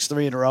Celtics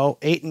 3 in a row,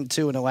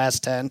 8-2 in the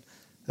last 10.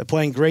 They're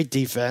playing great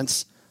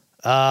defense,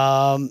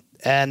 and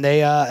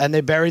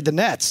they buried the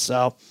Nets.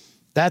 So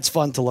that's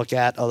fun to look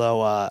at.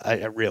 Although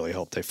I really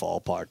hope they fall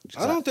apart.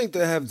 I don't think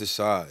they have the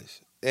size,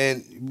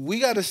 and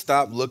we got to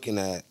stop looking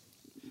at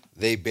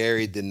they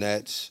buried the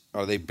Nets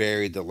or they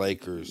buried the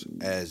Lakers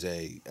as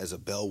a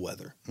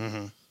bellwether.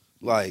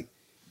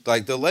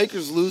 Like the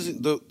Lakers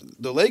losing,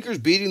 the Lakers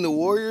beating the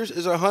Warriors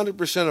is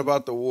 100%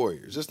 about the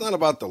Warriors. It's not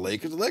about the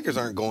Lakers. The Lakers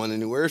aren't going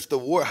anywhere. It's the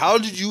Warriors. How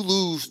did you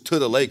lose to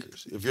the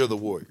Lakers if you're the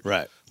Warriors?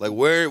 Right. Like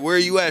where are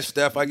you at,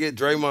 Steph? I get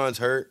Draymond's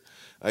hurt.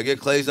 I get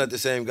Clay's not the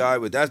same guy,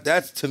 but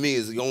that's to me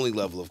is the only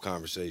level of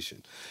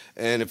conversation.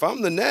 And if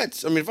I'm the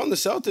Nets, if I'm the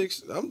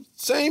Celtics,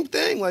 same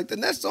thing. Like the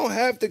Nets don't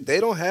have the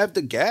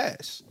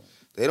gas.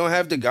 They don't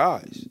have the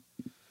guys.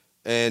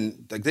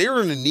 And like they're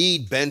going to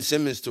need Ben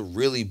Simmons to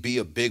really be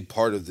a big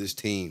part of this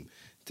team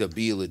to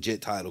be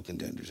legit title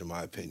contenders, in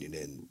my opinion.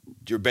 And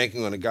you're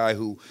banking on a guy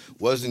who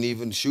wasn't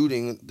even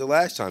shooting the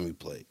last time he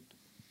played.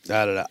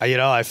 I don't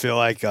know. I feel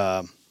like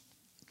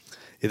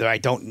either I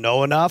don't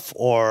know enough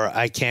or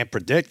I can't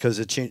predict because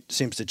it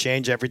seems to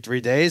change every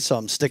 3 days. So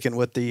I'm sticking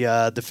with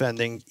the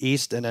defending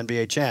East and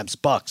NBA champs,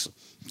 Bucks.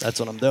 That's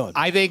what I'm doing.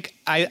 I think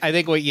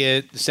what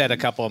you said a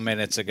couple of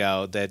minutes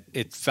ago, that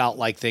it felt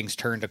like things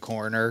turned a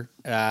corner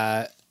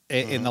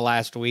in the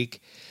last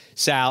week.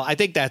 Sal, I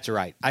think that's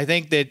right. I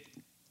think that,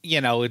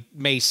 it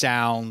may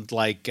sound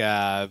like,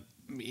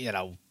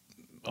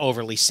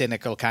 overly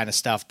cynical kind of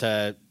stuff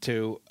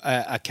to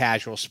a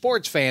casual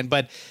sports fan,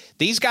 but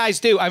these guys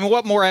do. I mean,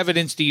 what more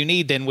evidence do you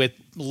need than with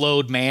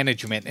load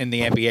management in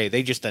the NBA?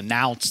 They just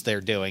announced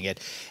they're doing it.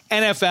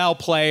 NFL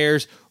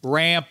players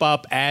ramp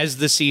up as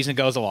the season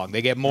goes along.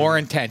 They get more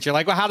intense. You're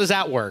like, well, how does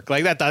that work?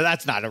 Like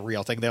that's not a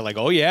real thing. They're like,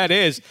 oh yeah, it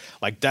is.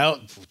 Like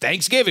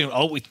Thanksgiving,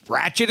 oh, we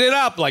ratchet it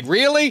up. Like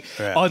really?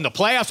 Yeah. Oh, in the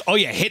playoffs, oh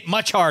yeah, hit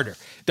much harder.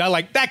 They're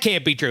like, that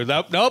can't be true.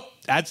 Nope,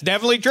 that's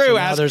definitely true. So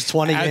now there's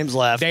 20 games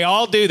left. They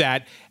all do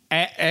that.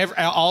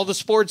 All the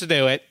sports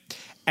do it.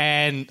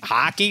 And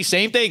hockey,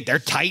 same thing. They're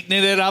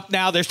tightening it up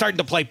now. They're starting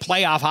to play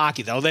playoff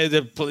hockey, though.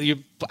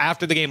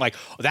 After the game, like,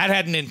 that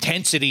had an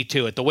intensity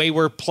to it. The way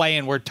we're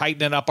playing, we're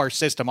tightening up our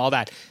system, all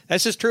that.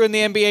 That's just true in the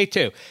NBA,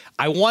 too.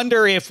 I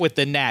wonder if with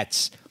the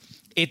Nets,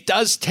 it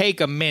does take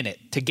a minute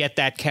to get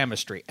that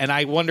chemistry. And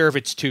I wonder if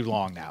it's too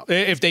long now,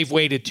 if they've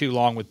waited too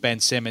long with Ben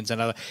Simmons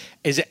and other.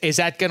 Is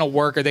that going to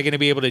work? Are they going to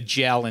be able to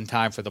gel in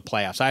time for the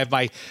playoffs? I have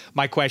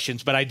my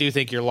questions, but I do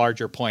think your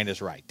larger point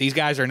is right. These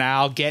guys are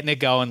now getting it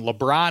going.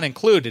 LeBron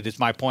included is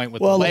my point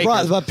with the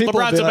Lakers.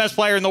 LeBron's the best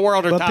player in the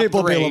world, or top three.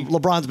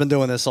 LeBron's been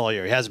doing this all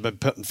year. He hasn't been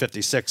putting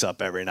 56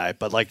 up every night,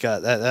 but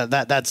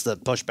that's the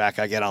pushback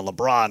I get on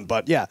LeBron.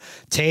 But yeah,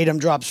 Tatum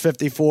drops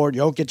 54.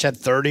 Jokic had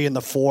 30 in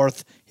the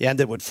fourth. He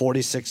ended with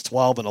 46,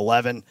 12, and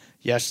 11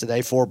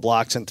 yesterday, 4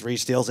 blocks and 3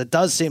 steals. It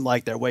does seem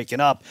like they're waking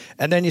up.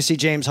 And then you see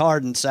James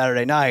Harden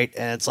Saturday night,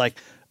 and it's like,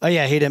 oh,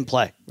 yeah, he didn't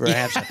play.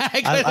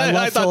 I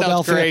love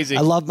Philadelphia. Crazy.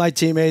 I love my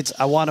teammates.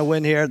 I want to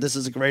win here. This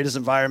is the greatest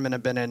environment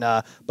I've been in.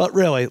 But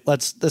really,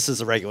 this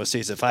is a regular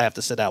season. If I have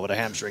to sit out with a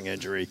hamstring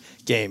injury,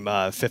 game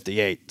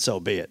 58,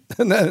 so be it.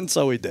 And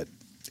so we did.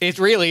 It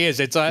really is.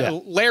 It's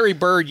Larry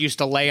Bird used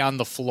to lay on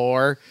the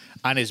floor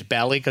on his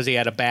belly because he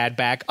had a bad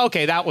back.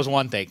 Okay, that was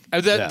one thing.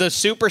 The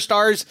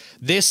superstars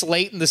this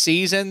late in the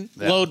season,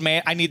 load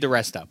man. I need the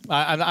rest up.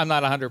 I'm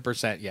not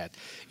 100% yet.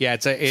 Yeah,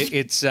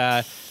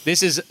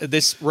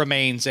 this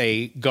remains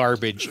a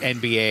garbage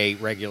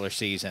NBA regular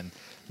season.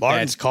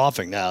 Martin's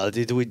coughing now.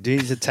 Do we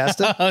need to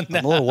test him? No.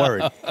 I'm a little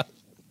worried.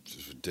 This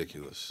is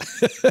ridiculous.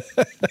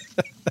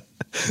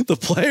 The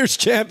Players'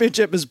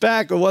 Championship is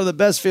back with one of the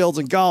best fields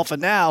in golf, and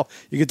now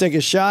you can take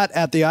a shot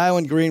at the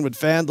Island Green with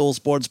FanDuel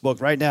Sportsbook.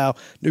 Right now,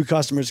 new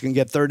customers can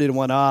get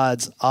 30-1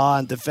 odds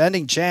on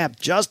defending champ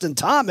Justin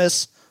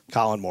Thomas,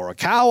 Colin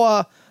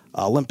Morikawa,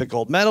 Olympic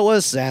gold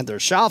medalist Xander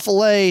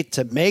Schauffele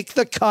to make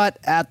the cut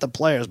at the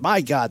Players. My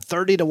God,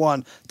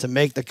 30-1 to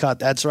make the cut.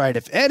 That's right.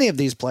 If any of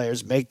these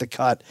players make the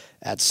cut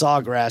at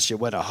Sawgrass, you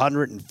win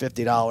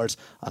 $150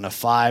 on a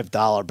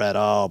 $5 bet.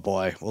 Oh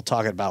boy, we'll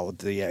talk about with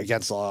the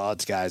against all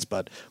odds guys,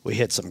 but we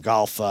hit some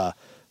golf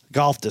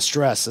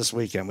distress this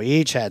weekend. We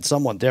each had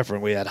someone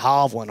different. We had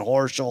Hovland,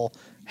 Horschel,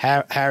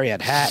 Harry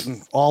had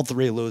Hatton, all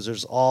 3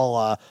 losers,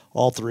 all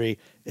 3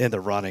 in the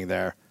running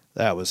there.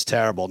 That was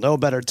terrible. No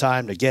better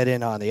time to get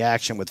in on the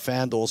action with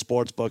FanDuel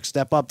Sportsbook.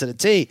 Step up to the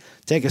tee.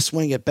 Take a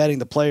swing at betting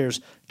the Players'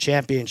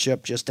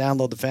 Championship. Just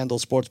download the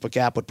FanDuel Sportsbook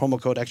app with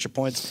promo code Extra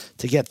Points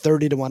to get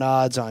 30-1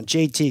 odds on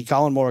JT,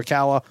 Colin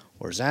Morikawa,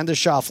 or Xander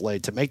Schauffele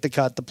to make the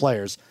cut. The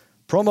Players.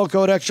 Promo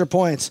code Extra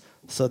Points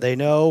so they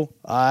know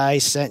I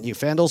sent you.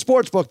 FanDuel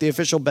Sportsbook, the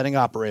official betting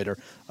operator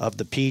of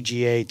the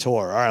PGA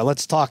Tour. All right,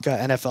 let's talk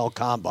NFL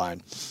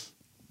Combine.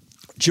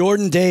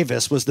 Jordan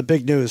Davis was the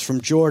big news from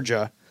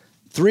Georgia.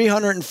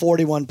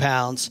 341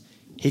 pounds.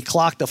 He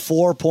clocked a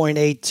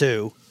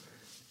 4.82.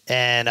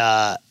 And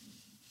I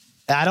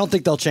don't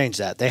think they'll change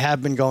that. They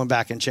have been going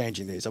back and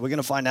changing these. Are we going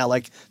to find out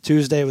like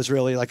Tuesday was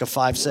really like a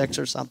 5.6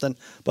 or something?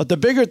 But the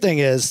bigger thing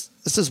is,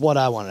 this is what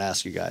I want to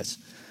ask you guys.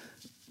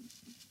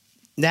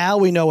 Now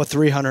we know a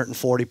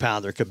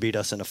 340-pounder could beat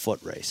us in a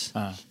foot race.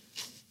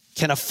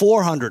 Can a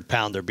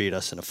 400-pounder beat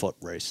us in a foot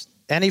race?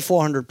 Any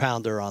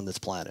 400-pounder on this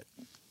planet?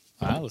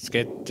 Well, let's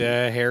get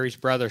Harry's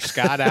brother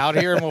Scott out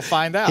here, and we'll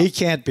find out. He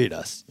can't beat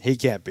us. I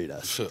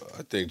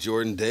think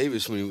Jordan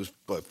Davis, when he was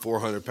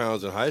 400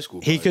 pounds in high school,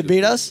 he could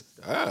beat us?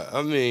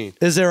 I mean,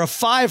 is there a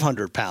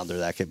 500-pounder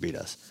that could beat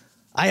us?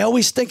 I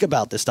always think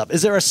about this stuff.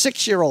 Is there a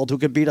 6-year-old who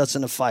could beat us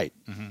in a fight?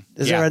 Mm-hmm.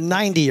 Is there a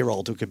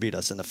 90-year-old who could beat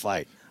us in a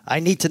fight?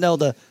 I need to know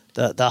the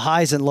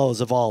highs and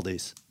lows of all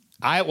these.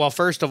 Well,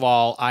 first of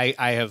all, I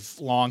have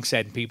long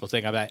said, and people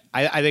think about it,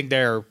 I think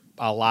there are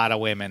a lot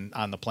of women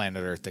on the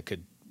planet Earth that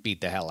could beat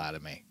the hell out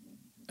of me.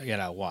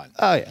 One.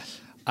 Oh, yeah.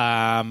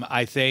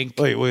 I think...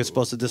 Wait, we're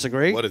supposed to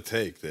disagree? What a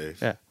take, Dave.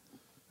 Yeah.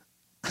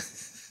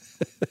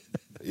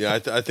 Yeah,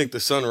 I think the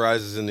sun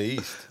rises in the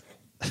east.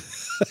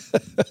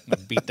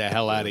 Beat the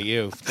hell out of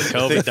you. If the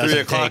I COVID think 3 doesn't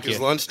o'clock take is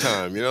you.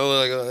 lunchtime. You know,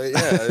 like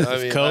yeah. I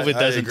mean, If COVID I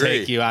doesn't agree.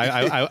 take you.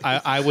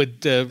 I would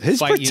He's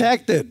fight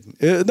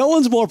protected. No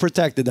one's more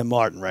protected than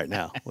Martin right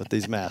now with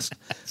these masks.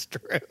 That's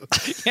true.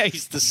 Yeah,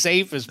 he's the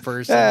safest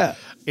person Yeah.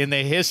 in the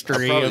I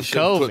history probably of should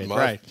put COVID. my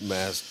Right.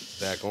 mask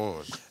back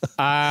on. Put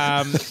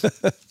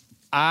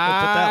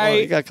that one.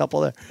 You got a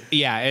couple there.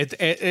 Yeah,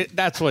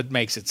 that's what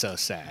makes it so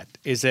sad.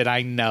 Is that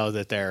I know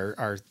that there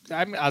are.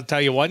 I'll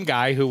tell you one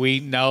guy who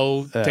we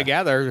know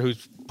together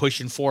who's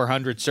pushing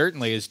 400.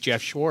 Certainly is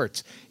Jeff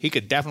Schwartz. He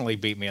could definitely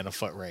beat me in a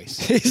foot race.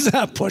 He's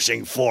not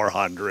pushing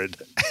 400.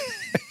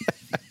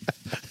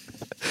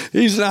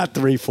 He's not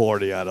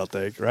 340, I don't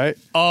think, right?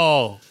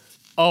 Oh,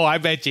 I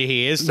bet you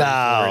he is. No.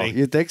 340.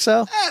 You think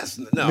so? That's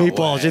no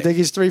Meatballs, way. you think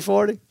he's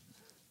 340?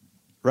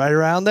 Right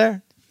around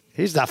there?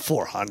 He's not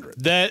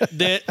 400.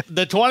 The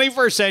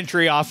 21st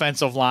century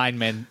offensive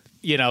linemen,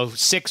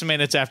 6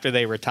 minutes after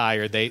they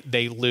retire,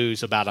 they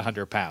lose about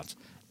 100 pounds.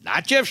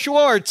 Not Jeff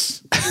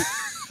Schwartz.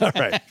 All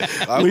right.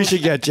 We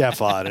should get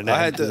Jeff on. And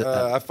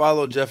I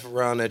followed Jeff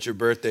around at your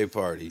birthday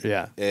party.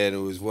 Yeah. And it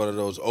was one of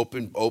those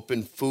open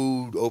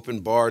food,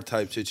 open bar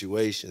type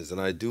situations. And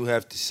I do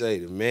have to say,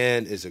 the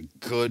man is a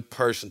good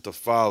person to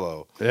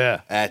follow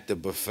at the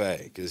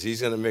buffet because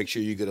he's going to make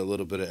sure you get a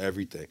little bit of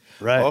everything.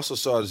 Right. I also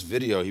saw this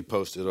video he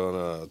posted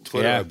on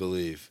Twitter, I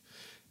believe.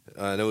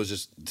 And it was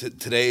just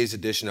today's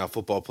edition how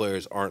football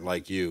players aren't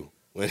like you.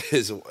 When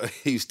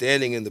he's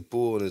standing in the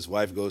pool and his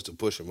wife goes to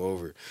push him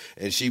over,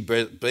 and she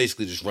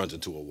basically just runs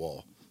into a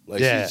wall.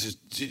 Like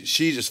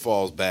she just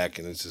falls back,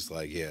 and it's just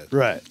like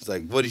right. It's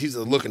like what he's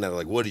looking at her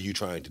like, what are you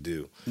trying to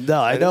do?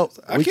 No, I know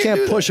we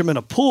can't push him in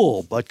a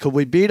pool, but could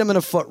we beat him in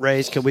a foot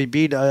race? Could we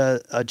beat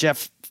a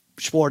Jeff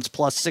Schwartz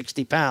plus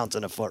 60 pounds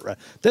in a foot race?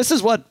 This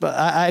is what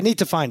I need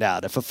to find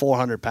out if a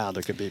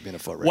 400-pounder could beat me in a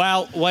foot race.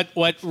 Well,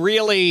 what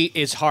really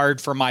is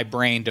hard for my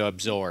brain to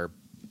absorb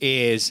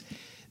is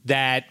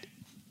that.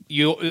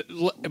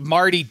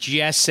 Marty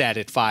just said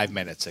it 5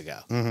 minutes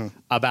ago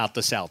about the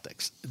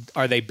Celtics.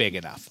 Are they big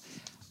enough?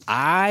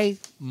 I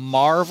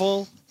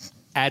marvel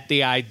at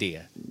the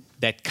idea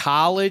that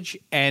college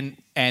and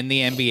the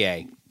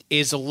NBA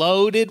is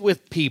loaded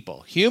with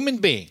people, human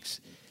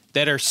beings,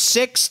 that are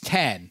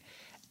 6'10"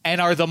 and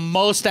are the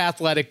most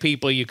athletic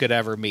people you could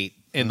ever meet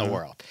in the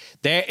world.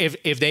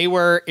 If they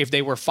were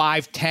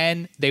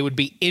 5'10", they would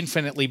be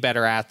infinitely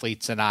better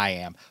athletes than I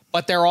am.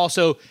 But they're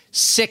also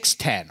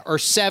 6'10" or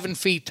 7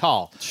 feet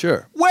tall.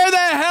 Sure. Where the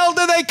hell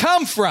do they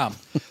come from?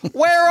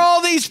 Where are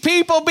all these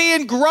people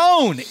being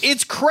grown?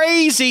 It's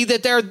crazy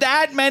that there are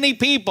that many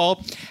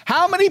people.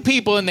 How many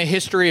people in the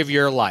history of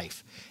your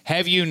life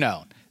have you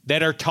known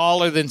that are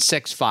taller than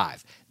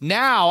 6'5"?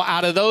 Now,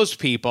 out of those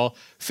people,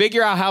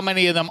 figure out how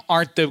many of them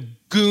aren't the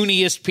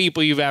gooniest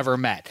people you've ever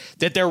met,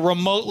 that they're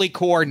remotely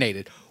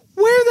coordinated.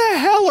 Where the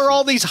hell are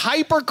all these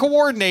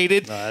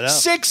hyper-coordinated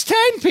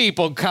 6'10"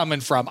 people coming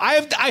from?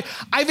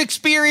 I've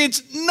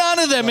experienced none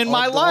of them in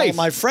my life. All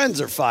my friends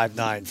are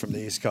 5'9" from the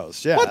East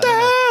Coast. Yeah. What the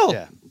hell?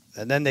 Yeah.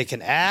 And then they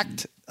can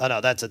act. Oh,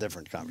 no, that's a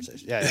different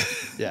conversation.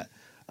 Yeah.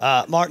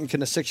 Martin,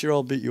 can a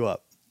 6-year-old beat you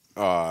up?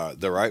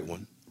 The right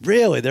one.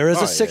 Really? There is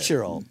a yeah.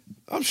 6-year-old.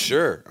 I'm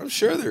sure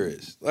there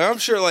is. I'm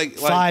sure like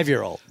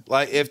 5-year-old.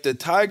 Like if the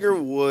Tiger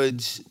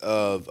Woods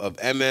of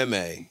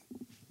MMA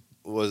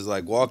was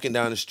like walking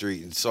down the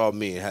street and saw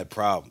me and had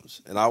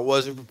problems, and I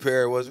wasn't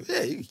prepared.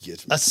 You could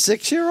get me. A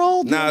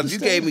 6-year-old? Now, if you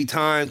gave me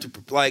time to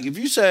like, if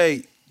you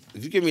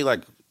give me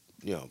like,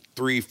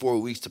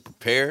 3-4 weeks to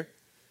prepare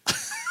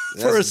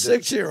for a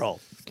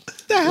 6-year-old.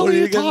 What the hell What are are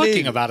you you gonna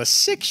talking need? about? A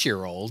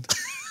 6-year-old?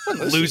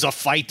 Lose a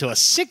fight to a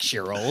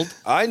 6-year-old?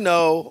 I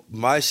know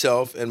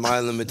myself and my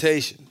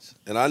limitations.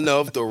 And I know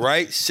if the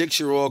right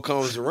 6-year-old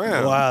comes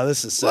around. Wow,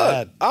 this is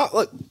sad.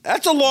 Look,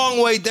 that's a long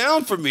way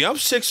down for me. I'm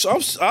 6'2",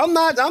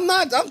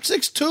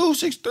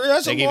 6'3".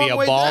 That's They a give long you a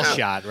way ball down.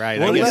 shot, right?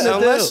 What I are you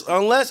guess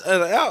gonna Unless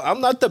I'm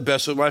not the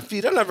best with my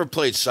feet. I never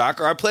played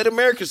soccer. I played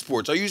American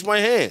sports. I use my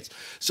hands.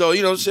 So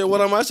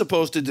what am I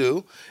supposed to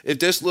do if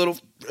this little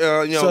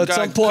So at guy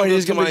some point comes you're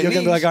up to gonna be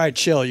my like, knees? all right,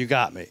 chill, you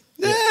got me.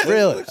 Yeah,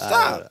 Really?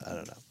 stop. I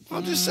don't know.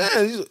 I'm just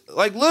saying, he's,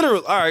 like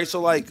literally. All right, so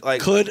like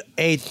Could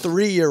a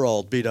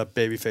 3-year-old beat up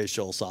babyface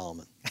Joel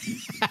Solomon?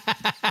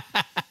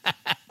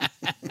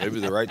 maybe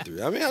the right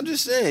 3. I mean, I'm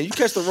just saying, you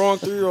catch the wrong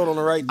 3-year-old on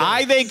the right day.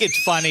 I think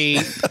it's funny.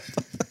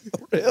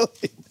 Really?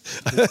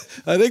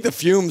 I think the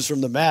fumes from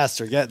the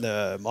mask are getting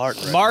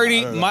Martin.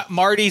 Right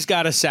Marty's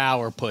got a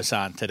sourpuss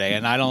on today,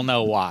 and I don't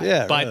know why.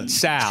 Yeah, but really.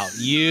 Sal,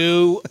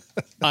 you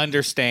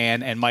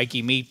understand, and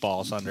Mikey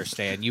Meatballs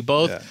understand. You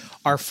both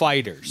are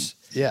fighters.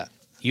 Yeah.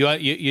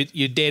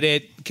 You did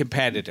it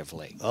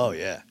competitively. Oh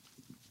yeah.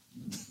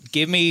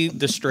 Give me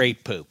the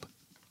straight poop.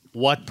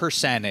 What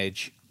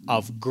percentage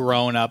of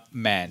grown-up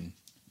men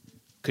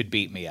could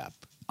beat me up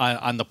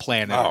on the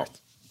planet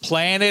Earth?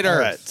 Planet Earth.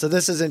 All right. So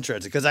this is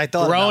interesting because I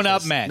thought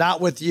Grown-up men.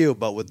 not with you,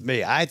 but with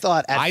me. I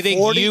thought I think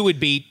 40, you would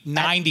beat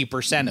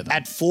 90% of them.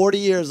 at 40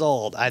 years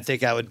old. I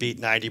think I would beat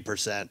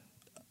 90%.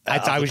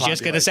 I was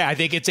just going to say, I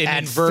think it's an At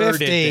inverted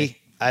 50, thing.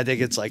 I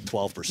think it's like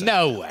 12%.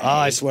 No way. Oh,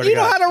 I swear to you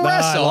God. know how to No,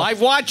 wrestle. no. I've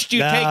watched you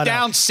No, take no.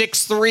 down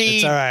 6'3".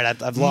 It's all right.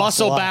 I've lost a lot.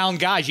 muscle-bound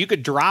guys. You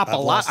could drop a lot.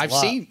 lost a I've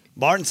lot. seen.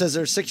 Martin says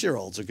there's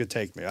 6-year-olds who could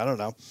take me. I don't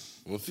know.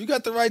 Well, if you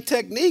got the right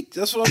technique,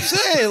 that's what I'm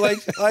saying. like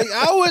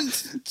I would,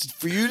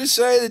 for you to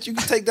say that you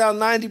can take down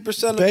 90%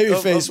 of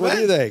Babyface, what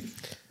do you men. think?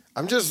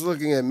 I'm just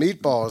looking at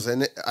meatballs,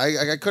 and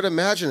I could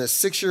imagine a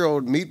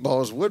 6-year-old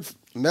meatballs would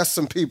mess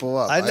some people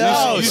up. I know.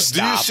 Oh, Do you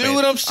stop see it.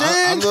 what I'm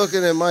saying? I'm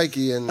looking at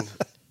Mikey, and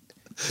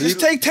Just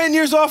take 10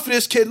 years off of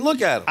this kid and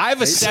look at him. I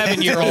have a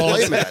 7-year-old.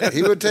 playmat.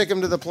 He would take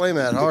him to the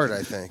playmat hard,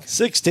 I think.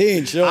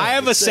 16, sure. I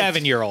have a Six.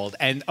 7-year-old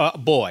and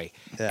boy,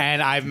 Yeah.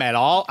 and I've met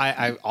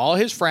all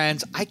his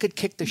friends. I could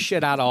kick the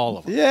shit out of all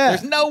of them. Yeah.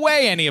 There's no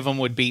way any of them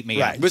would beat me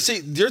Right. up. But see,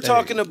 you're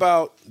talking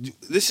about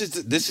this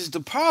is the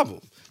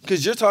problem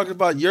because you're talking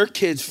about your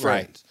kids'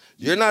 friends. Right.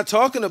 You're not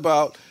talking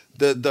about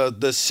the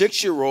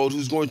 6-year-old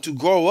who's going to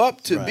grow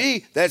up to Right.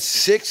 be that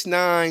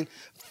 6'9"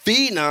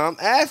 phenom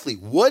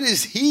athlete. What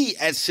is he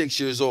at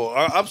 6 years old?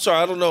 I'm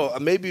sorry, I don't know.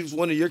 Maybe it's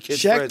one of your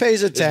kids. Shaq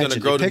pays is gonna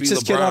attention. grow He to picks be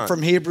his kid up LeBron.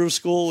 from Hebrew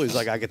school. He's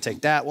like, I could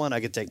take that one. I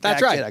could take That's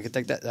that right. kid. I could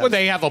take that. Well,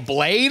 they have a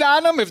blade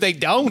on them. If they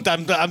don't,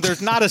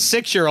 there's not a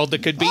 6-year-old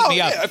that could beat Oh,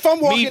 me up. yeah. If I'm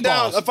walking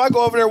down, Meatballs. if I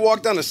go over there and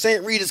walk down to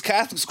St. Rita's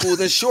Catholic School,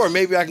 then sure,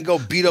 maybe I can go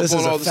beat up This on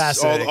is a all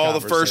fascinating the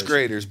first conversation.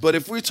 graders. But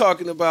if we're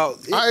talking about,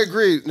 I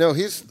agree. No,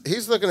 he's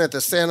looking at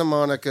the Santa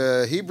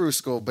Monica Hebrew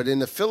School, but in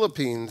the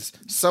Philippines,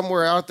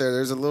 somewhere out there,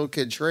 there's a little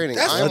kid training.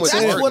 that's, I'm with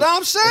that's Martin. what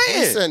I'm If saying.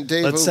 he sent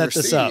Dave Let's set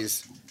this up.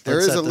 overseas, there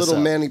Let's is set a this little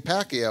up. Manny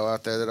Pacquiao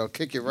out there that'll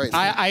kick you right. in the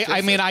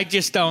I mean, face. I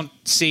just don't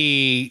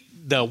see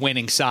the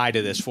winning side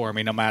of this for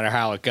me, no matter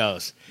how it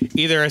goes.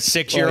 Either a Well,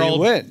 6-year-old you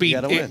win. beat You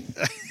gotta win.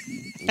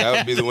 That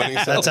would be the winning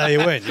side. That's how you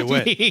win. You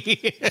win.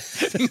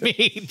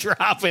 me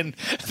dropping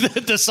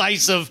the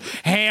decisive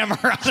hammer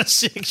on a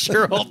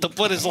 6-year-old to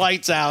put his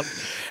lights out.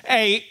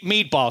 Hey,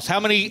 Meatballs,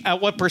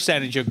 what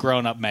percentage of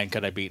grown-up men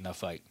could I beat in a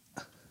fight?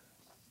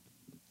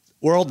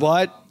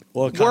 Worldwide?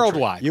 Well, country.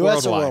 Worldwide.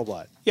 U.S. or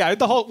worldwide? Yeah,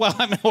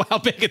 I mean, how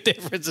big a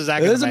difference is that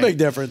It going is to a make? big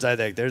difference, I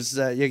think. There's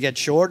you get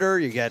shorter,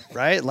 you get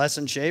less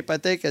in shape. I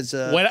think as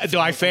Do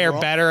I fare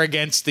overall. better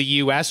against the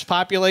U.S.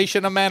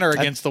 population of men or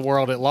against the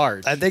world at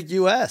large? I think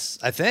U.S.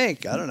 I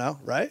don't know,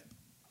 right?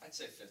 I'd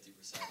say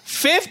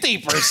 50%.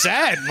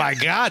 50%. My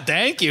God,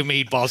 thank you,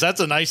 Meatballs. That's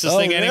the nicest Oh,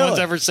 thing anyone's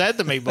really? ever said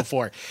to me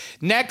before.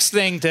 Next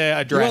thing to You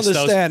address those.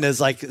 understand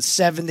is like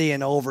 70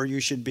 and over. You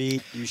should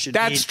beat.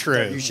 That's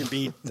true. You should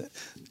beat.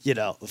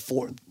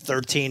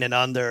 13 and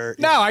under.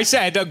 No, I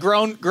said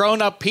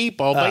grown up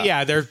people, but Oh.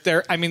 yeah,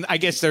 they're. I mean, I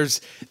guess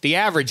there's the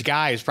average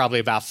guy is probably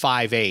about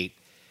 5'8",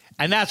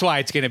 and that's why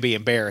it's going to be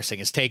embarrassing.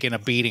 Is taking a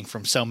beating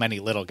from so many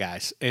little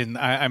guys, and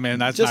I mean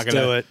that's Just not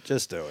going to do it.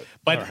 Just do it.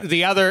 But All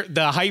right.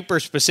 the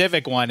hyper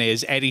specific one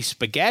is Eddie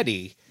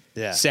Spaghetti.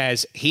 Yeah.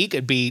 Says he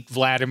could beat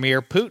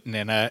Vladimir Putin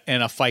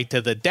in a fight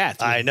to the death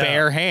with I know.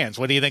 bare hands.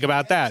 What do you think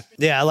about that?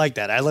 Yeah, I like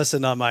that. I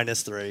listened on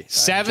 -3.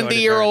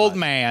 70-year-old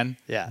man,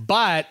 Yeah.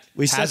 but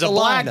We set has the a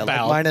black line at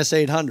belt. like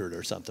 -800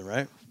 or something,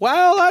 right?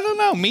 Well, I don't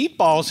know.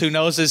 Meatballs, who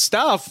knows his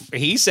stuff,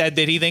 he said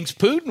that he thinks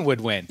Putin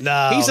would win.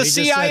 No, he's a he just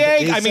said CIA.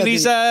 that- he I mean, said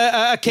he's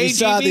the- a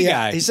KGB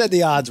guy. He said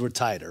the odds were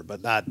tighter,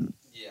 but not.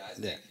 Yeah, I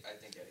think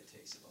Eddie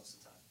takes it most of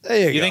the time. There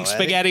you go. You think Eddie.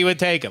 Spaghetti would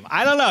take him?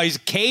 I don't know. He's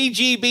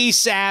KGB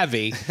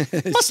savvy.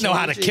 Must know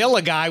how to kill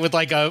a guy with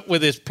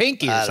his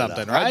pinky or I don't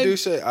something, know. right? I do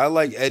say I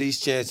like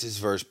Eddie's chances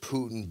versus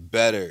Putin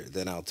better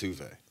than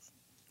Altuve.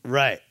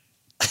 Right.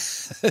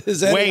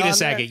 Is Eddie Wait on a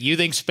second. there? You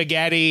think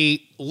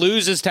Spaghetti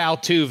loses to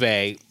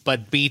Altuve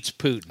but beats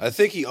Putin? I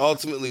think he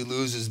ultimately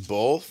loses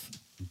both,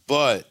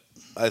 but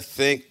I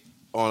think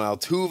on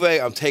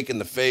Altuve I'm taking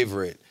the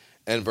favorite,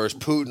 and versus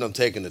Putin I'm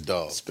taking the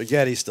dog.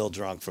 Spaghetti's still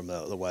drunk from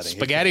the wedding.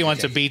 Spaghetti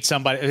wants to beat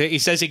somebody. He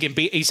says he can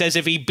beat. He says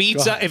if he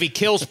beats, if he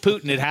kills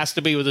Putin, it has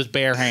to be with his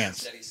bare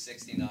hands. Said he's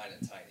 69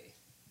 and tiny.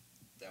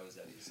 That was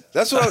Eddie's.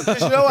 That's what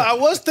cause you know what, I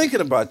was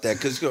thinking about that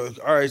because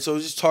all right, so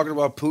just talking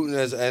about Putin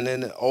and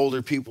then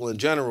older people in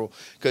general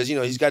because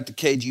he's got the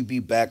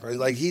KGB background,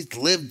 like he's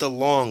lived a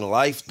long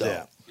life though.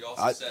 Yeah. He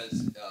also says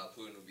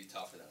Putin would be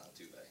tougher than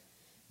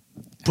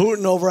Altuve.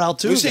 Putin over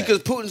Altuve. You see, because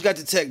Putin's got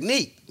the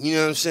technique. You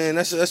know what I'm saying?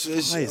 That's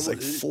He's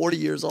like 40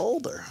 years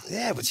older.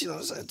 yeah, but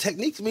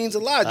technique means a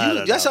lot. I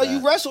don't That's know how you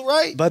that. wrestle,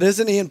 right? But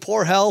isn't he in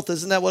poor health?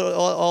 Isn't that what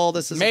all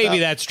this is Maybe about?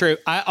 that's true.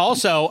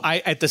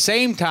 I at the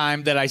same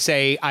time that I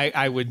say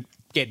I would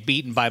get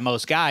beaten by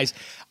most guys,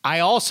 I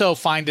also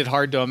find it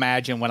hard to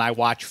imagine when I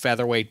watch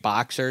featherweight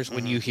boxers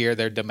when you hear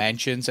their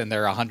dimensions and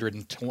they're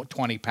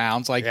 120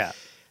 pounds. Like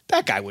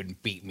that guy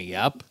wouldn't beat me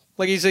up.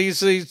 Like he's No,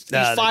 they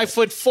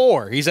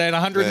 5'4". He's at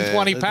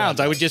 120 Yeah, pounds.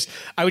 I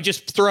would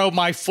just throw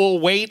my full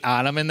weight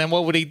on him, and then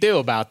what would he do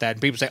about that?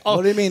 And people say, "Oh,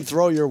 What do you mean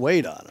throw your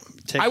weight on him?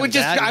 Take I would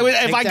him just, down, I would, if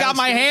take I down got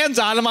my some- hands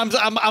on him, I'm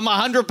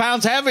 100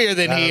 pounds heavier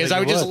than I don't he is. think I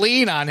would you just would.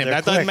 lean on him. They're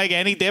That doesn't quick. make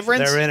any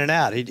difference. They're in and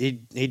out.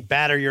 He'd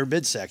batter your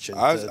midsection.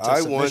 I to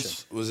submission.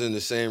 once was in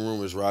the same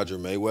room as Roger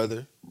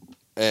Mayweather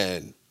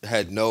and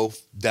had no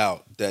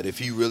doubt that if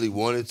he really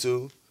wanted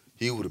to,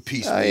 he would have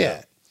pieced me yeah.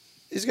 up.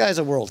 These guys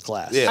are world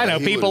class. Yeah. I know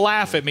he people would've-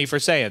 laugh at me for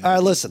saying All that.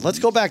 right, listen, let's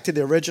go back to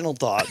the original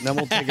thought, and then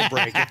we'll take a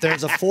break. If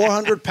there's a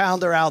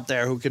 400-pounder out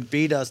there who could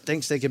beat us,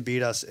 thinks they could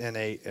beat us in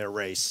a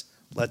race,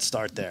 let's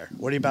start there.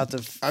 What are you about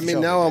to I mean,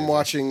 show now me, I'm Dave?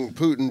 watching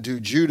Putin do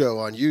judo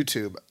on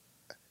YouTube.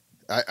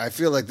 I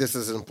feel like this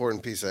is an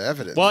important piece of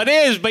evidence. Well, it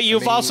is, but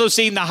you've also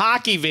seen the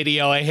hockey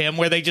video of him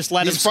where they just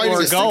let him He's fighting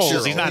score a goals.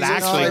 6-year-old. He's not He's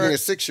actually. fighting a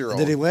 6-year-old.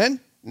 Did he win?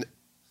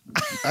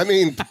 I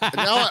mean,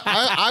 now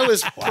I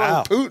was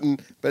Wow. pro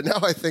Putin, but now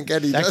I think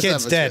Eddie That does kid's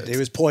have a dead. chance. He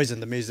was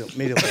poisoned immediately.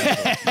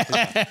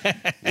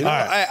 You know,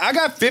 I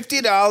got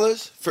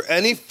 $50 for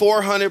any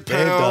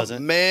 400-pound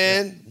doesn't.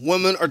 man,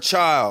 woman, or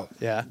child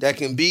Yeah. that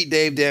can beat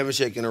Dave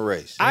Damashek in a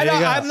race. I There you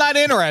don't, go. I'm not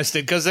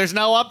interested because there's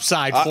no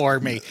upside for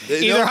me. they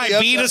Either don't I be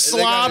beat a upside.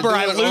 They gotta slob or do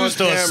I it on lose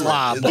to a camera.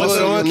 slob. They do it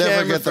Also, on you'll never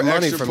camera get the for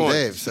money extra from points.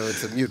 Dave, so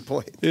it's a mute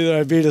point. Either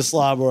I beat a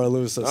slob or I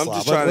lose a I'm slob.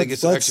 just trying to get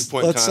some Let's- extra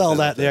point Let's sell content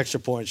that out at the there. extra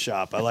point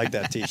shop. I like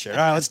that T-shirt. All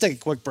right, let's take a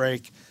quick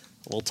break.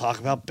 We'll talk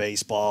about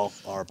baseball,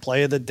 our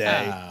play of the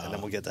day, and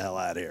then we'll get the hell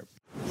out of here.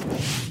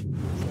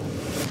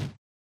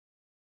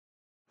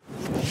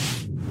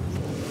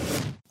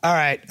 All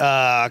right,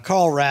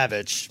 Carl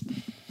Ravitch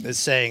is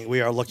saying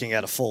we are looking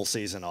at a full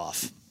season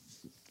off.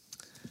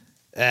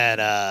 And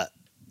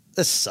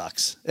this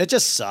sucks. It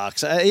just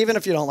sucks. Even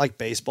if you don't like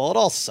baseball, it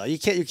all sucks.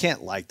 You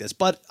can't like this.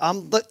 But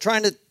I'm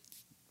trying to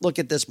look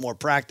at this more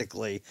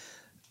practically.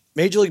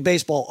 Major League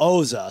Baseball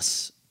owes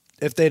us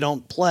if they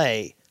don't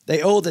play.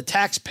 They owe the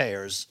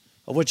taxpayers,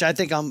 of which I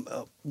think I'm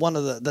one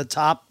of the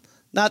top,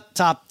 not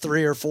top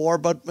 3 or 4,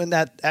 but in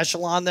that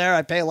echelon there,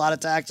 I pay a lot of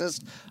taxes.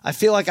 I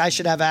feel like I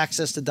should have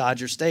access to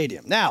Dodger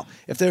Stadium. Now,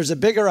 if there's a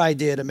bigger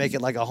idea to make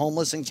it like a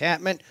homeless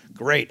encampment,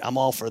 great. I'm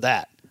all for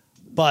that.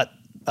 But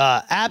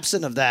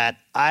absent of that,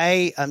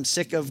 I am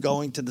sick of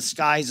going to the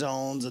Sky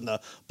Zones and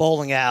the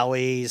bowling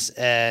alleys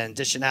and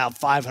dishing out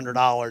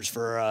 $500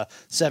 for a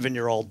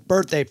 7-year-old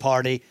birthday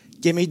party.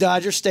 Give me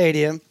Dodger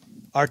Stadium.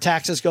 Our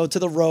taxes go to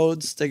the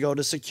roads. They go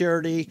to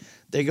security.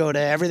 They go to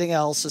everything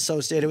else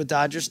associated with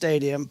Dodger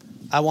Stadium.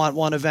 I want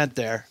one event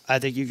there. I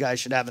think you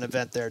guys should have an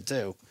event there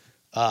too.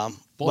 What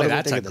Boy, do we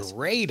that's think a of this?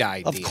 great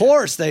idea. Of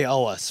course they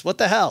owe us. What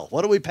the hell?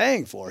 What are we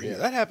paying for Yeah, here?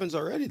 that happens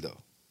already, though.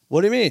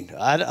 What do you mean?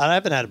 I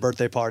haven't had a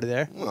birthday party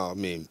there. Well, I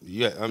mean,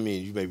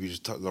 you maybe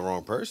just talked to the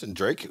wrong person.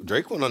 Drake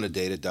went on a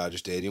date at Dodger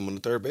Stadium on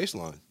the third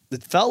baseline.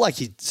 It felt like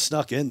he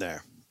snuck in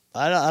there.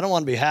 I don't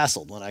want to be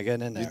hassled when I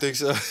get in there. You think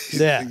so?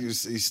 Yeah. He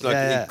snuck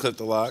Yeah, in, yeah. clipped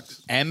the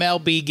locks.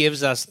 MLB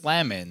gives us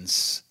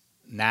lemons.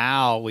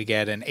 Now we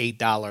get an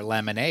 $8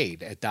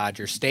 lemonade at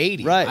Dodger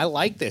Stadium. Right. I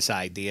like this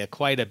idea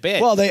quite a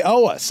bit. Well, they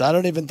owe us. I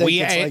don't even think we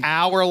it's an like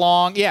hour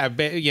long,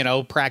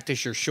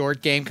 practice your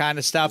short game kind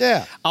of stuff.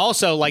 Yeah.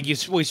 Also,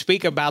 we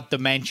speak about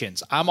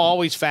dimensions. I'm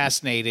always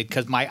fascinated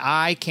because my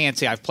eye can't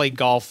see. I've played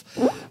golf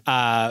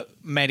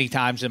many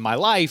times in my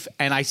life,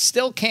 and I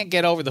still can't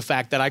get over the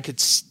fact that I could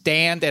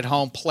stand at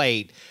home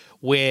plate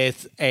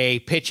with a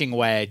pitching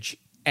wedge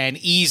and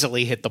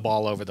easily hit the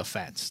ball over the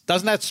fence.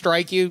 Doesn't that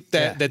strike you?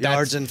 That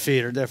yards and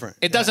feet are different.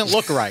 it doesn't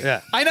look right.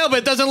 Yeah. I know, but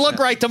it doesn't look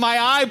right to my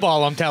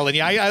eyeball, I'm telling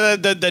you.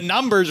 The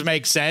numbers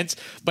make sense,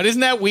 but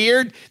isn't that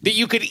weird that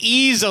you could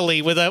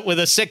easily, with a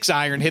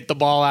 6-iron, hit the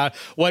ball out?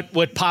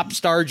 What Pop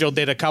Stargell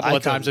did a couple I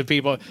of times couldn't. with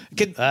people.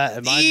 Could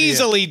It might be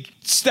easily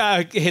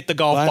hit the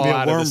golf Might ball be a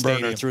out of the worm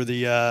stadium.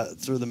 burner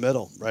through the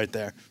middle right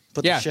there.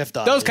 Put Yeah, the shift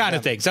on. those it. kind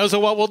of things. Those are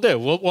what we'll do.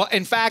 Well,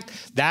 in fact,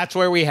 that's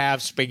where we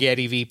have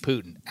Spaghetti v.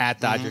 Putin at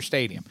Dodger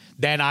Stadium.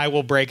 Then I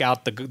will break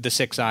out the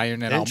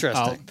 6-iron and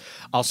Interesting.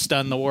 I'll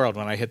stun the world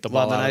when I hit the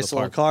We'll ball have a out nice of the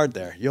little park. card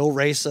there. You'll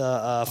race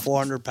a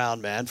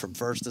 400-pound man from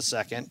first to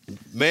second.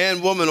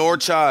 Man, woman, or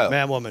child.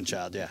 Man, woman,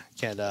 child. Yeah.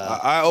 Can't.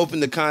 I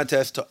opened the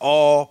contest to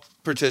all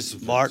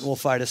participants. Martin will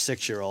fight a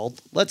 6-year-old.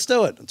 Let's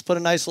do it. Let's put a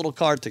nice little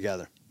card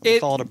together.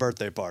 We'll call it a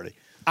birthday party.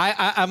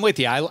 I'm with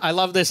you. I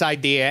love this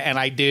idea, and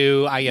I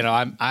do.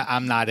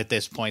 I'm not at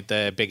this point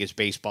the biggest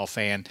baseball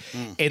fan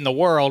in the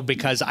world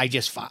because I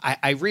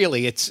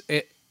really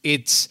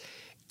it's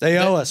They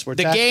owe us. We're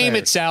the game taxpayers.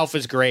 itself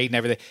is great and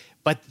everything,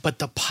 but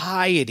the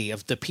piety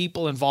of the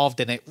people involved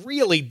in it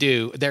really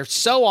do. They're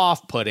so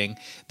off-putting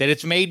that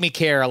it's made me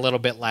care a little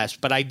bit less.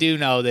 But I do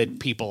know that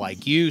people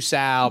like you,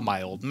 Sal,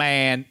 my old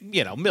man,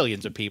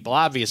 millions of people,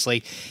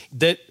 obviously,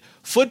 that.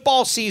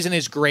 Football season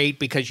is great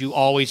because you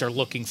always are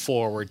looking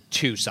forward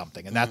to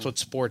something, and that's what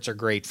sports are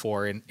great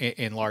for.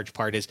 In large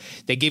part, is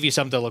they give you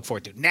something to look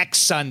forward to.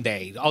 Next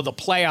Sunday, the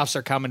playoffs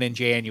are coming in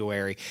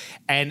January,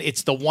 and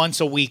it's the once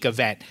a week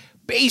event.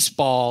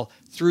 Baseball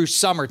through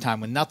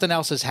summertime when nothing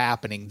else is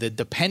happening, the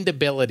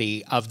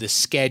dependability of the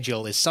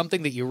schedule is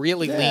something that you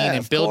really lean and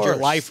of build your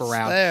course. life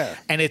around. There.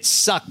 And it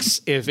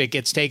sucks if it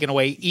gets taken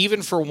away,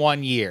 even for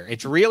 1 year.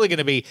 It's really going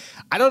to be.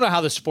 I don't know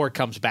how the sport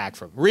comes back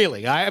from.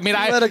 Really, I You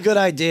had a good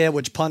idea,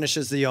 which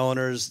punishes the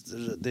owners,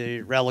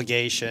 the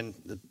relegation,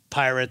 the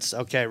Pirates.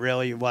 Okay,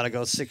 really, you want to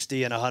go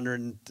 60 and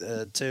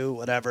 102,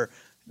 whatever.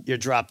 You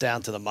drop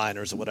down to the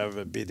minors or whatever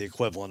would be the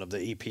equivalent of the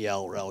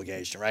EPL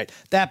relegation, right?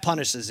 That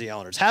punishes the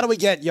owners. How do we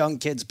get young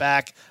kids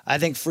back? I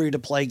think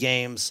free-to-play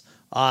games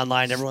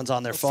online. Everyone's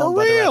on their phone, For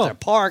whether real? at their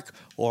park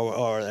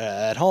or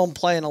at home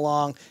playing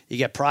along. You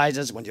get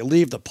prizes. When you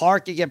leave the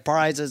park, you get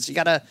prizes. You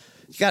got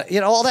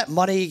all that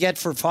money you get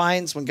for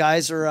fines when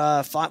guys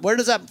are where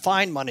does that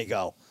fine money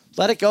go?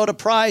 Let it go to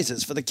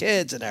prizes for the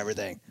kids and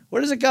everything.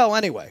 Where does it go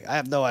anyway? I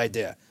have no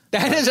idea.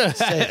 That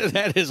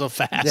is a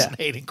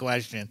fascinating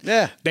question.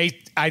 Yeah.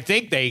 I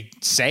think they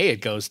say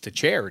it goes to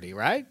charity,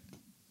 right?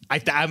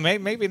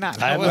 Maybe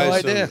not. I have no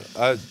idea.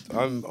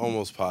 I'm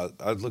almost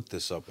positive. I looked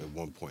this up at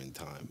one point in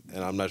time,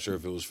 and I'm not sure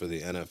if it was for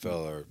the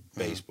NFL or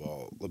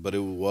baseball, but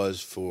it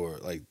was for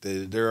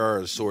there are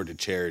assorted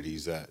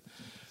charities that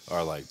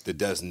are like the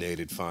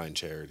designated fine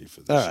charity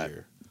for this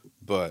year.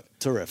 But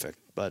terrific.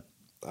 But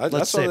I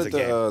let's saw save that the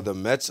game. the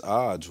Mets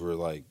odds were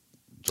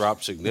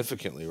dropped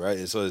significantly, right?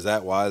 And so is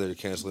that why they're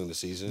canceling the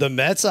season? The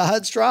Mets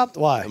odds dropped?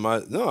 Why?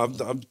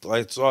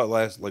 I saw it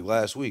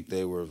last week.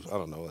 They were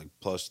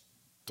plus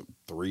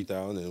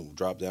 3,000 and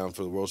dropped down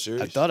for the World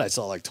Series. I thought I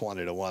saw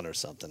 20-1 or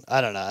something.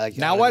 I don't know.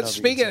 Now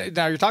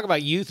now you're talking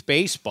about youth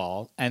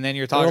baseball, and then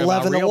you're talking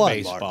about 11 to real 1,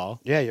 baseball. Martin.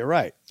 Yeah, you're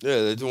right.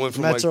 Yeah, they went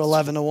from Mets are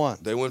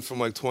 11-1. They went from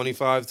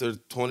 25 to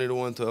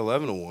 20-1 to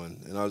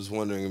 11-1, and I was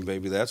wondering if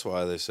maybe that's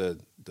why they said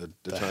they're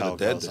trying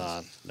to dead this.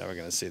 On. Never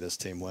going to see this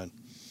team win.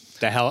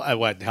 The hell?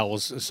 What hell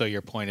was? So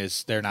your point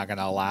is they're not going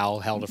to allow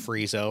hell to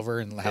freeze over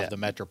and have the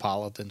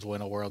Metropolitans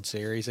win a World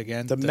Series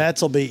again? The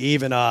Mets will be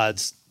even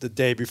odds the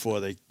day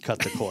before they cut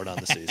the cord on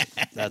the season.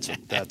 That's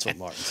what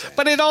Martin's saying.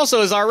 But it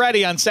also is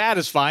already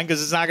unsatisfying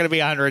because it's not going to be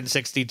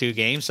 162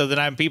 games. So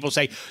then people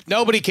say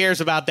nobody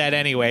cares about that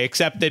anyway,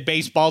 except that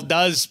baseball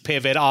does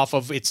pivot off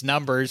of its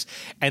numbers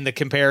and the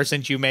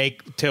comparisons you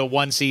make to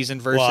one season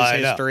versus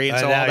history. And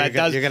so all that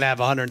does. You're going to have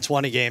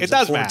 120 games. It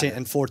does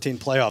 14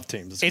 playoff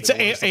teams.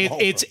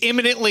 It's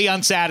imminently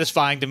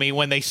unsatisfying to me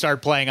when they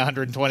start playing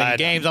 120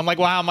 games. I'm like,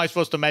 well, how am I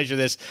supposed to measure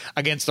this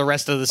against the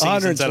rest of the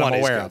seasons that I'm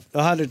aware of?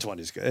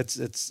 120 is good.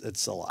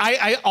 It's a lot.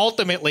 I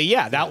ultimately,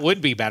 that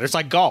would be better. It's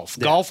like golf.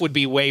 Yeah. Golf would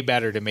be way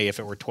better to me if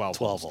it were 12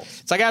 holes.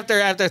 It's like after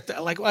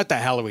what the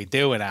hell are we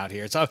doing out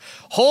here? It's a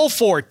hole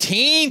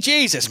 14.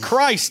 Jesus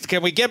Christ!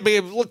 Can we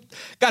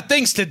got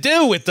things to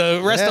do with the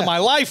rest of my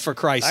life, for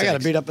Christ's sake? I got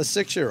to beat up a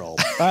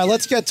 6-year-old. All right,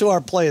 let's get to our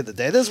play of the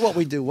day. This is what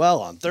we do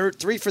well on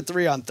 3 for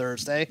 3 on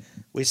Thursday.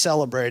 We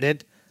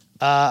celebrated.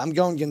 I'm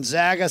going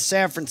Gonzaga,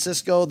 San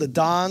Francisco, the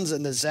Dons,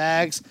 and the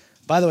Zags.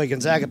 By the way,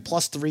 Gonzaga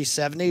plus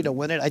 370 to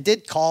win it. I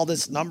did call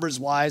this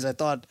numbers-wise. I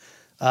thought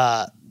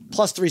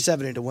plus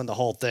 370 to win the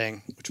whole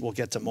thing, which we'll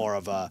get to more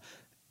of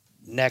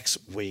next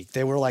week.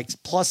 They were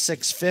plus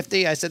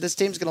 650. I said this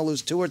team's going to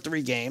lose 2 or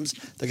 3 games.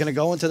 They're going to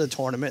go into the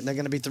tournament, and they're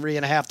going to be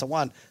 3.5 to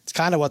 1. It's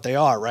kind of what they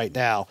are right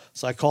now,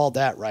 so I called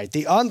that right.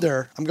 The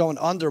under, I'm going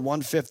under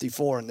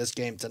 154 in this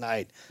game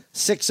tonight.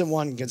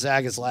 6-1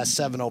 Gonzaga's last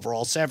 7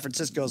 overall. San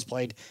Francisco's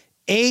played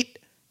 8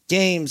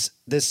 games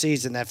this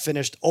season that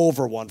finished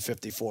over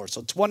 154.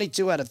 So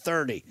 22 out of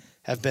 30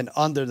 have been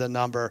under the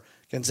number.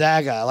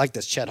 Gonzaga, I like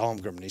this Chet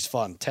Holmgren. He's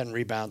fun. 10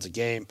 rebounds a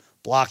game,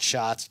 block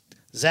shots.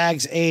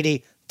 Zags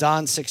 80,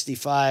 Don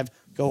 65,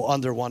 go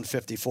under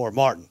 154.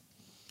 Martin,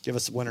 give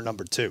us winner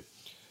number 2.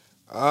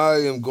 I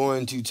am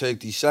going to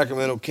take the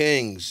Sacramento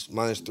Kings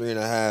minus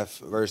 3.5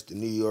 versus the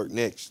New York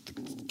Knicks. The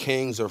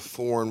Kings are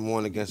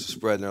 4-1 against the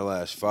spread in their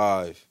last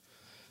 5.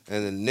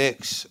 And the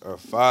Knicks are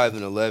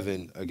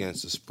 5-11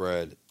 against the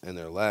spread in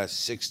their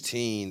last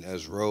 16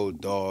 as road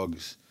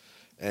dogs.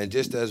 And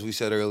just as we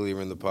said earlier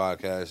in the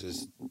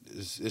podcast,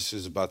 this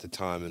is about the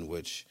time in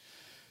which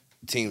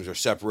teams are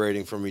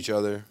separating from each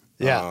other.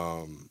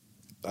 Yeah.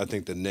 I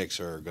think the Knicks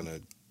are going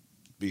to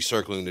be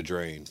circling the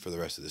drain for the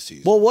rest of the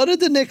season. Well, what did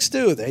the Knicks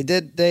do?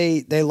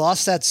 They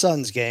lost that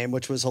Suns game,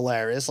 which was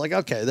hilarious.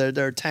 Okay,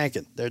 they're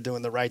tanking. They're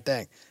doing the right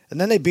thing. And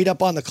then they beat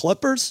up on the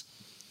Clippers.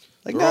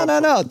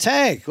 No,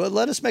 tank. Well,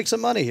 let us make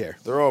some money here.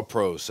 They're all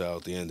pros, Sal,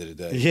 at the end of the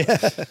day. Yeah,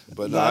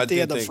 but not at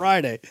the end of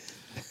Friday.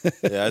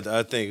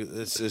 I think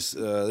it's just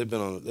they've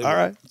been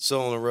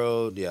still on the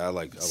road. Yeah, I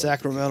like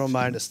Sacramento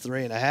minus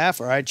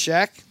 3.5. All right,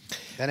 check.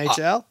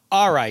 NHL.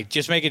 All right,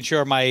 just making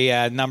sure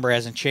my number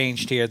hasn't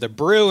changed here. The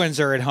Bruins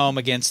are at home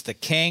against the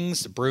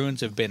Kings. The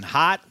Bruins have been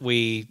hot.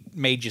 We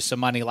made you some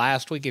money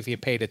last week if you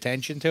paid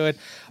attention to it.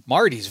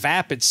 Marty's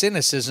vapid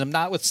cynicism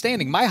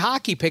notwithstanding, my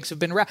hocky picks have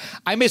been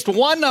I missed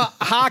one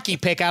hockey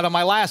pick out of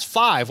my last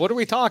 5. What are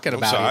we talking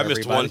about? I missed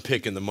everybody? 1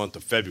 pick in the month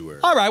of February.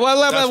 All right, well,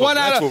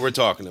 that's what we're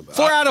talking about.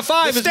 4 out of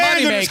 5 is money making. The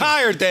standard is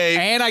higher, Dave.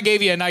 And I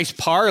gave you a nice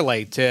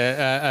parlay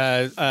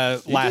to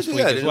last week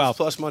as well.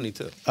 Plus money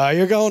too.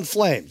 You're going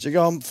Flames. You're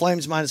going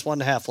Flames minus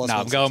 1.5. Plus no,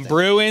 I'm going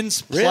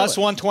Bruins plus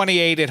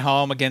 128 at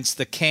home against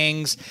the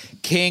Kings.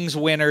 Kings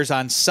winners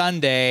on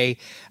Sunday.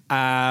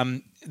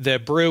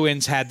 The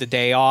Bruins had the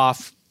day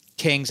off.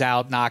 Kings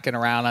out knocking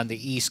around on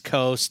the East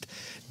Coast.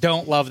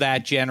 Don't love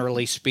that,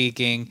 generally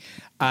speaking.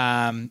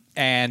 And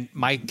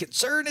my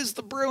concern is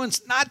the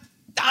Bruins not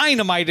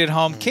dynamite at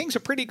home. Kings a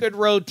pretty good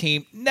road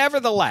team.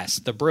 Nevertheless,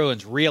 the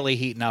Bruins really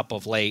heating up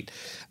of late.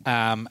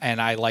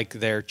 and I like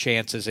their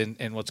chances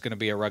in what's going to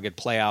be a rugged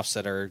playoffs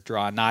that are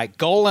drawing nigh.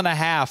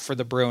 1.5 for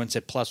the Bruins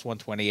at plus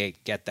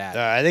 128. Get that.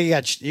 I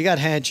think you got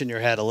Hench in your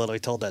head a little. He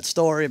told that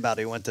story about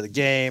he went to the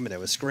game and they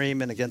were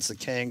screaming against the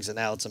Kings, and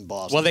now it's in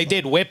Boston. Well, they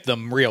did whip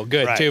them real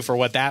good, Right. too, for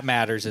what that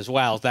matters as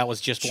well. That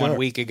was just Sure. 1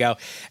 week ago.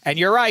 And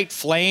you're right,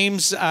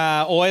 Flames,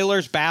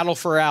 Oilers, battle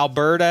for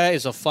Alberta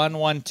is a fun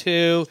one,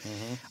 too.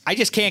 Mm-hmm. I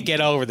just can't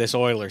get over this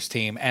Oilers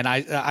team, and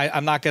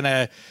I'm not going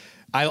to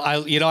 – I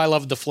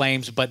love the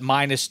Flames, but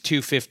minus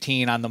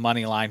 215 on the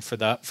money line for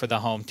the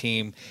home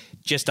team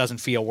just doesn't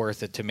feel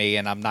worth it to me,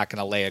 and I'm not going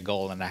to lay a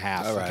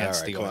 1.5 All right,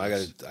 against the come on,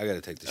 Oilers. I got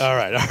to take this. All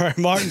right.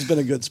 Martin's been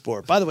a good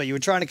sport. By the way, you were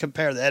trying to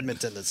compare the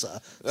Edmonton to some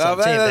man,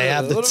 team. They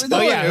have the what are we Oh,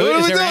 doing? yeah. What are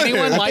Is we there doing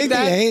anyone here? I like think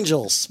that? the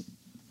Angels.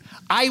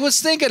 I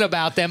was thinking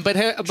about them, but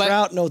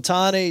Trout and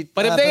Otani.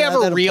 But if they ever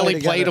don't really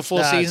play played a full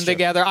Nah, it's season true.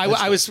 together,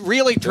 I was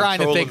really trying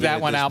to Trolling think me that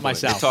at one this out point.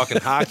 myself. You're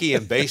talking hockey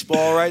and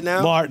baseball right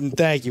now. Martin,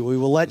 thank you. We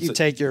will let you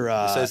take your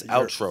says your-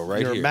 outro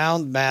right your here.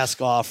 mound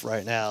mask off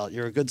right now.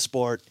 You're a good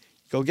sport.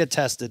 Go get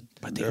tested.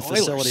 But there the are Oilers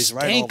facilities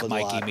right stink, over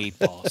the Mikey lot.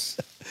 Meatballs.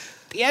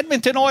 The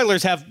Edmonton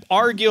Oilers have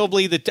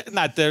arguably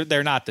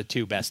they're not the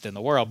two best in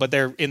the world, but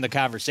they're in the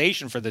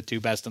conversation for the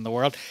two best in the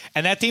world.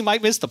 And that team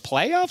might miss the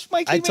playoffs,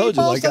 Mikey I told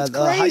you, Meatballs? like, That's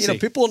crazy.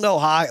 people know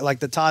hockey, like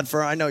the Todd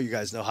Furr. I know you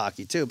guys know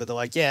hockey too, but they're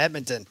like, yeah,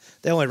 Edmonton,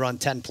 they only run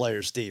 10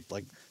 players deep.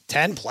 Like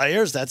 10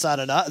 players? That's not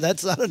enough.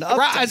 That's not enough.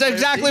 Right, 10 that's players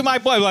exactly deep. my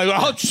point.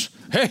 Like,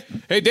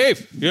 hey,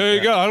 Dave, there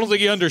you go. I don't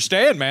think you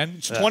understand, man.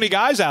 It's 20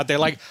 guys out there.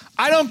 Like,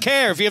 I don't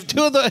care if you have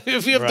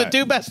the Right.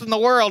 two best in the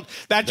world.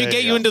 That should There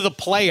get you you go. into the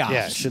playoffs.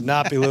 Yeah, should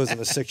not be losing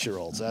to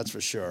 6-year-olds. That's for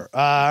sure.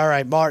 All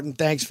right, Martin,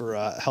 thanks for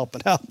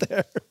helping out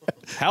there.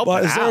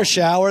 Helping Is there a out.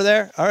 shower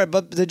there? All right,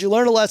 but did you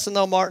learn a lesson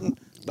though, Martin,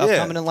 about Yeah.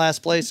 coming in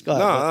last place? Go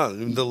ahead.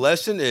 No. The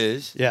lesson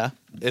is, Yeah.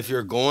 if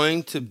you're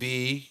going to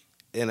be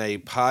in a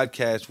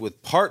podcast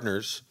with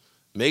partners,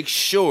 make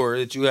sure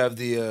that you have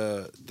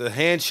the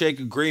handshake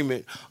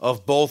agreement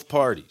of both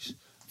parties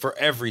for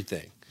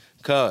everything.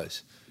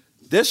 Because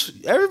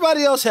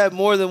everybody else had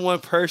more than one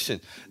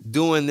person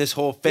doing this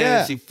whole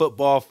fantasy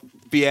football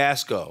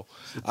fiasco.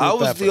 I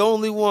was the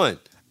only one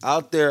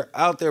out there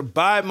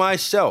by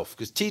myself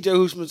because TJ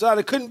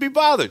Houshmandzadeh couldn't be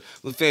bothered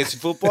with fantasy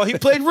football. He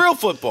played real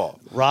football.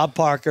 Rob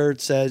Parker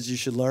says you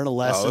should learn a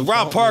lesson.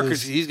 Rob Don't Parker,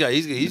 lose. he's got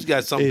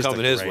something He's the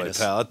coming his way, greatest.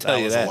 pal. I'll tell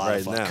you was a that lot right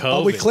of fun. now.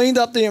 But we cleaned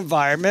up the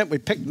environment. We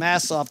picked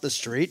masks off the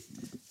street.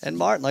 And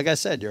Martin, like I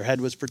said, your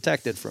head was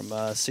protected from C-19.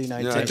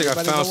 I think I Everybody's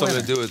found a something winner.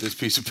 to do with this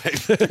piece of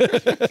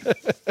paper.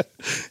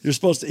 You're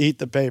supposed to eat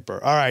the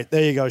paper. All right,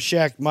 there you go.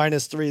 Shaq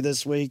 -3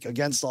 this week.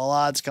 Against all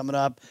odds coming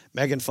up.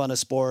 Making fun of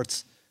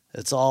sports.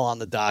 It's all on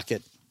the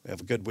docket. We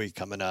have a good week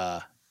coming.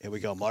 Here we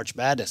go. March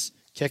Madness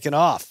kicking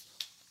off.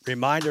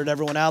 Reminder to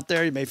everyone out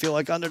there, you may feel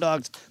like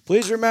underdogs.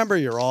 Please remember,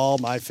 you're all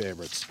my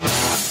favorites.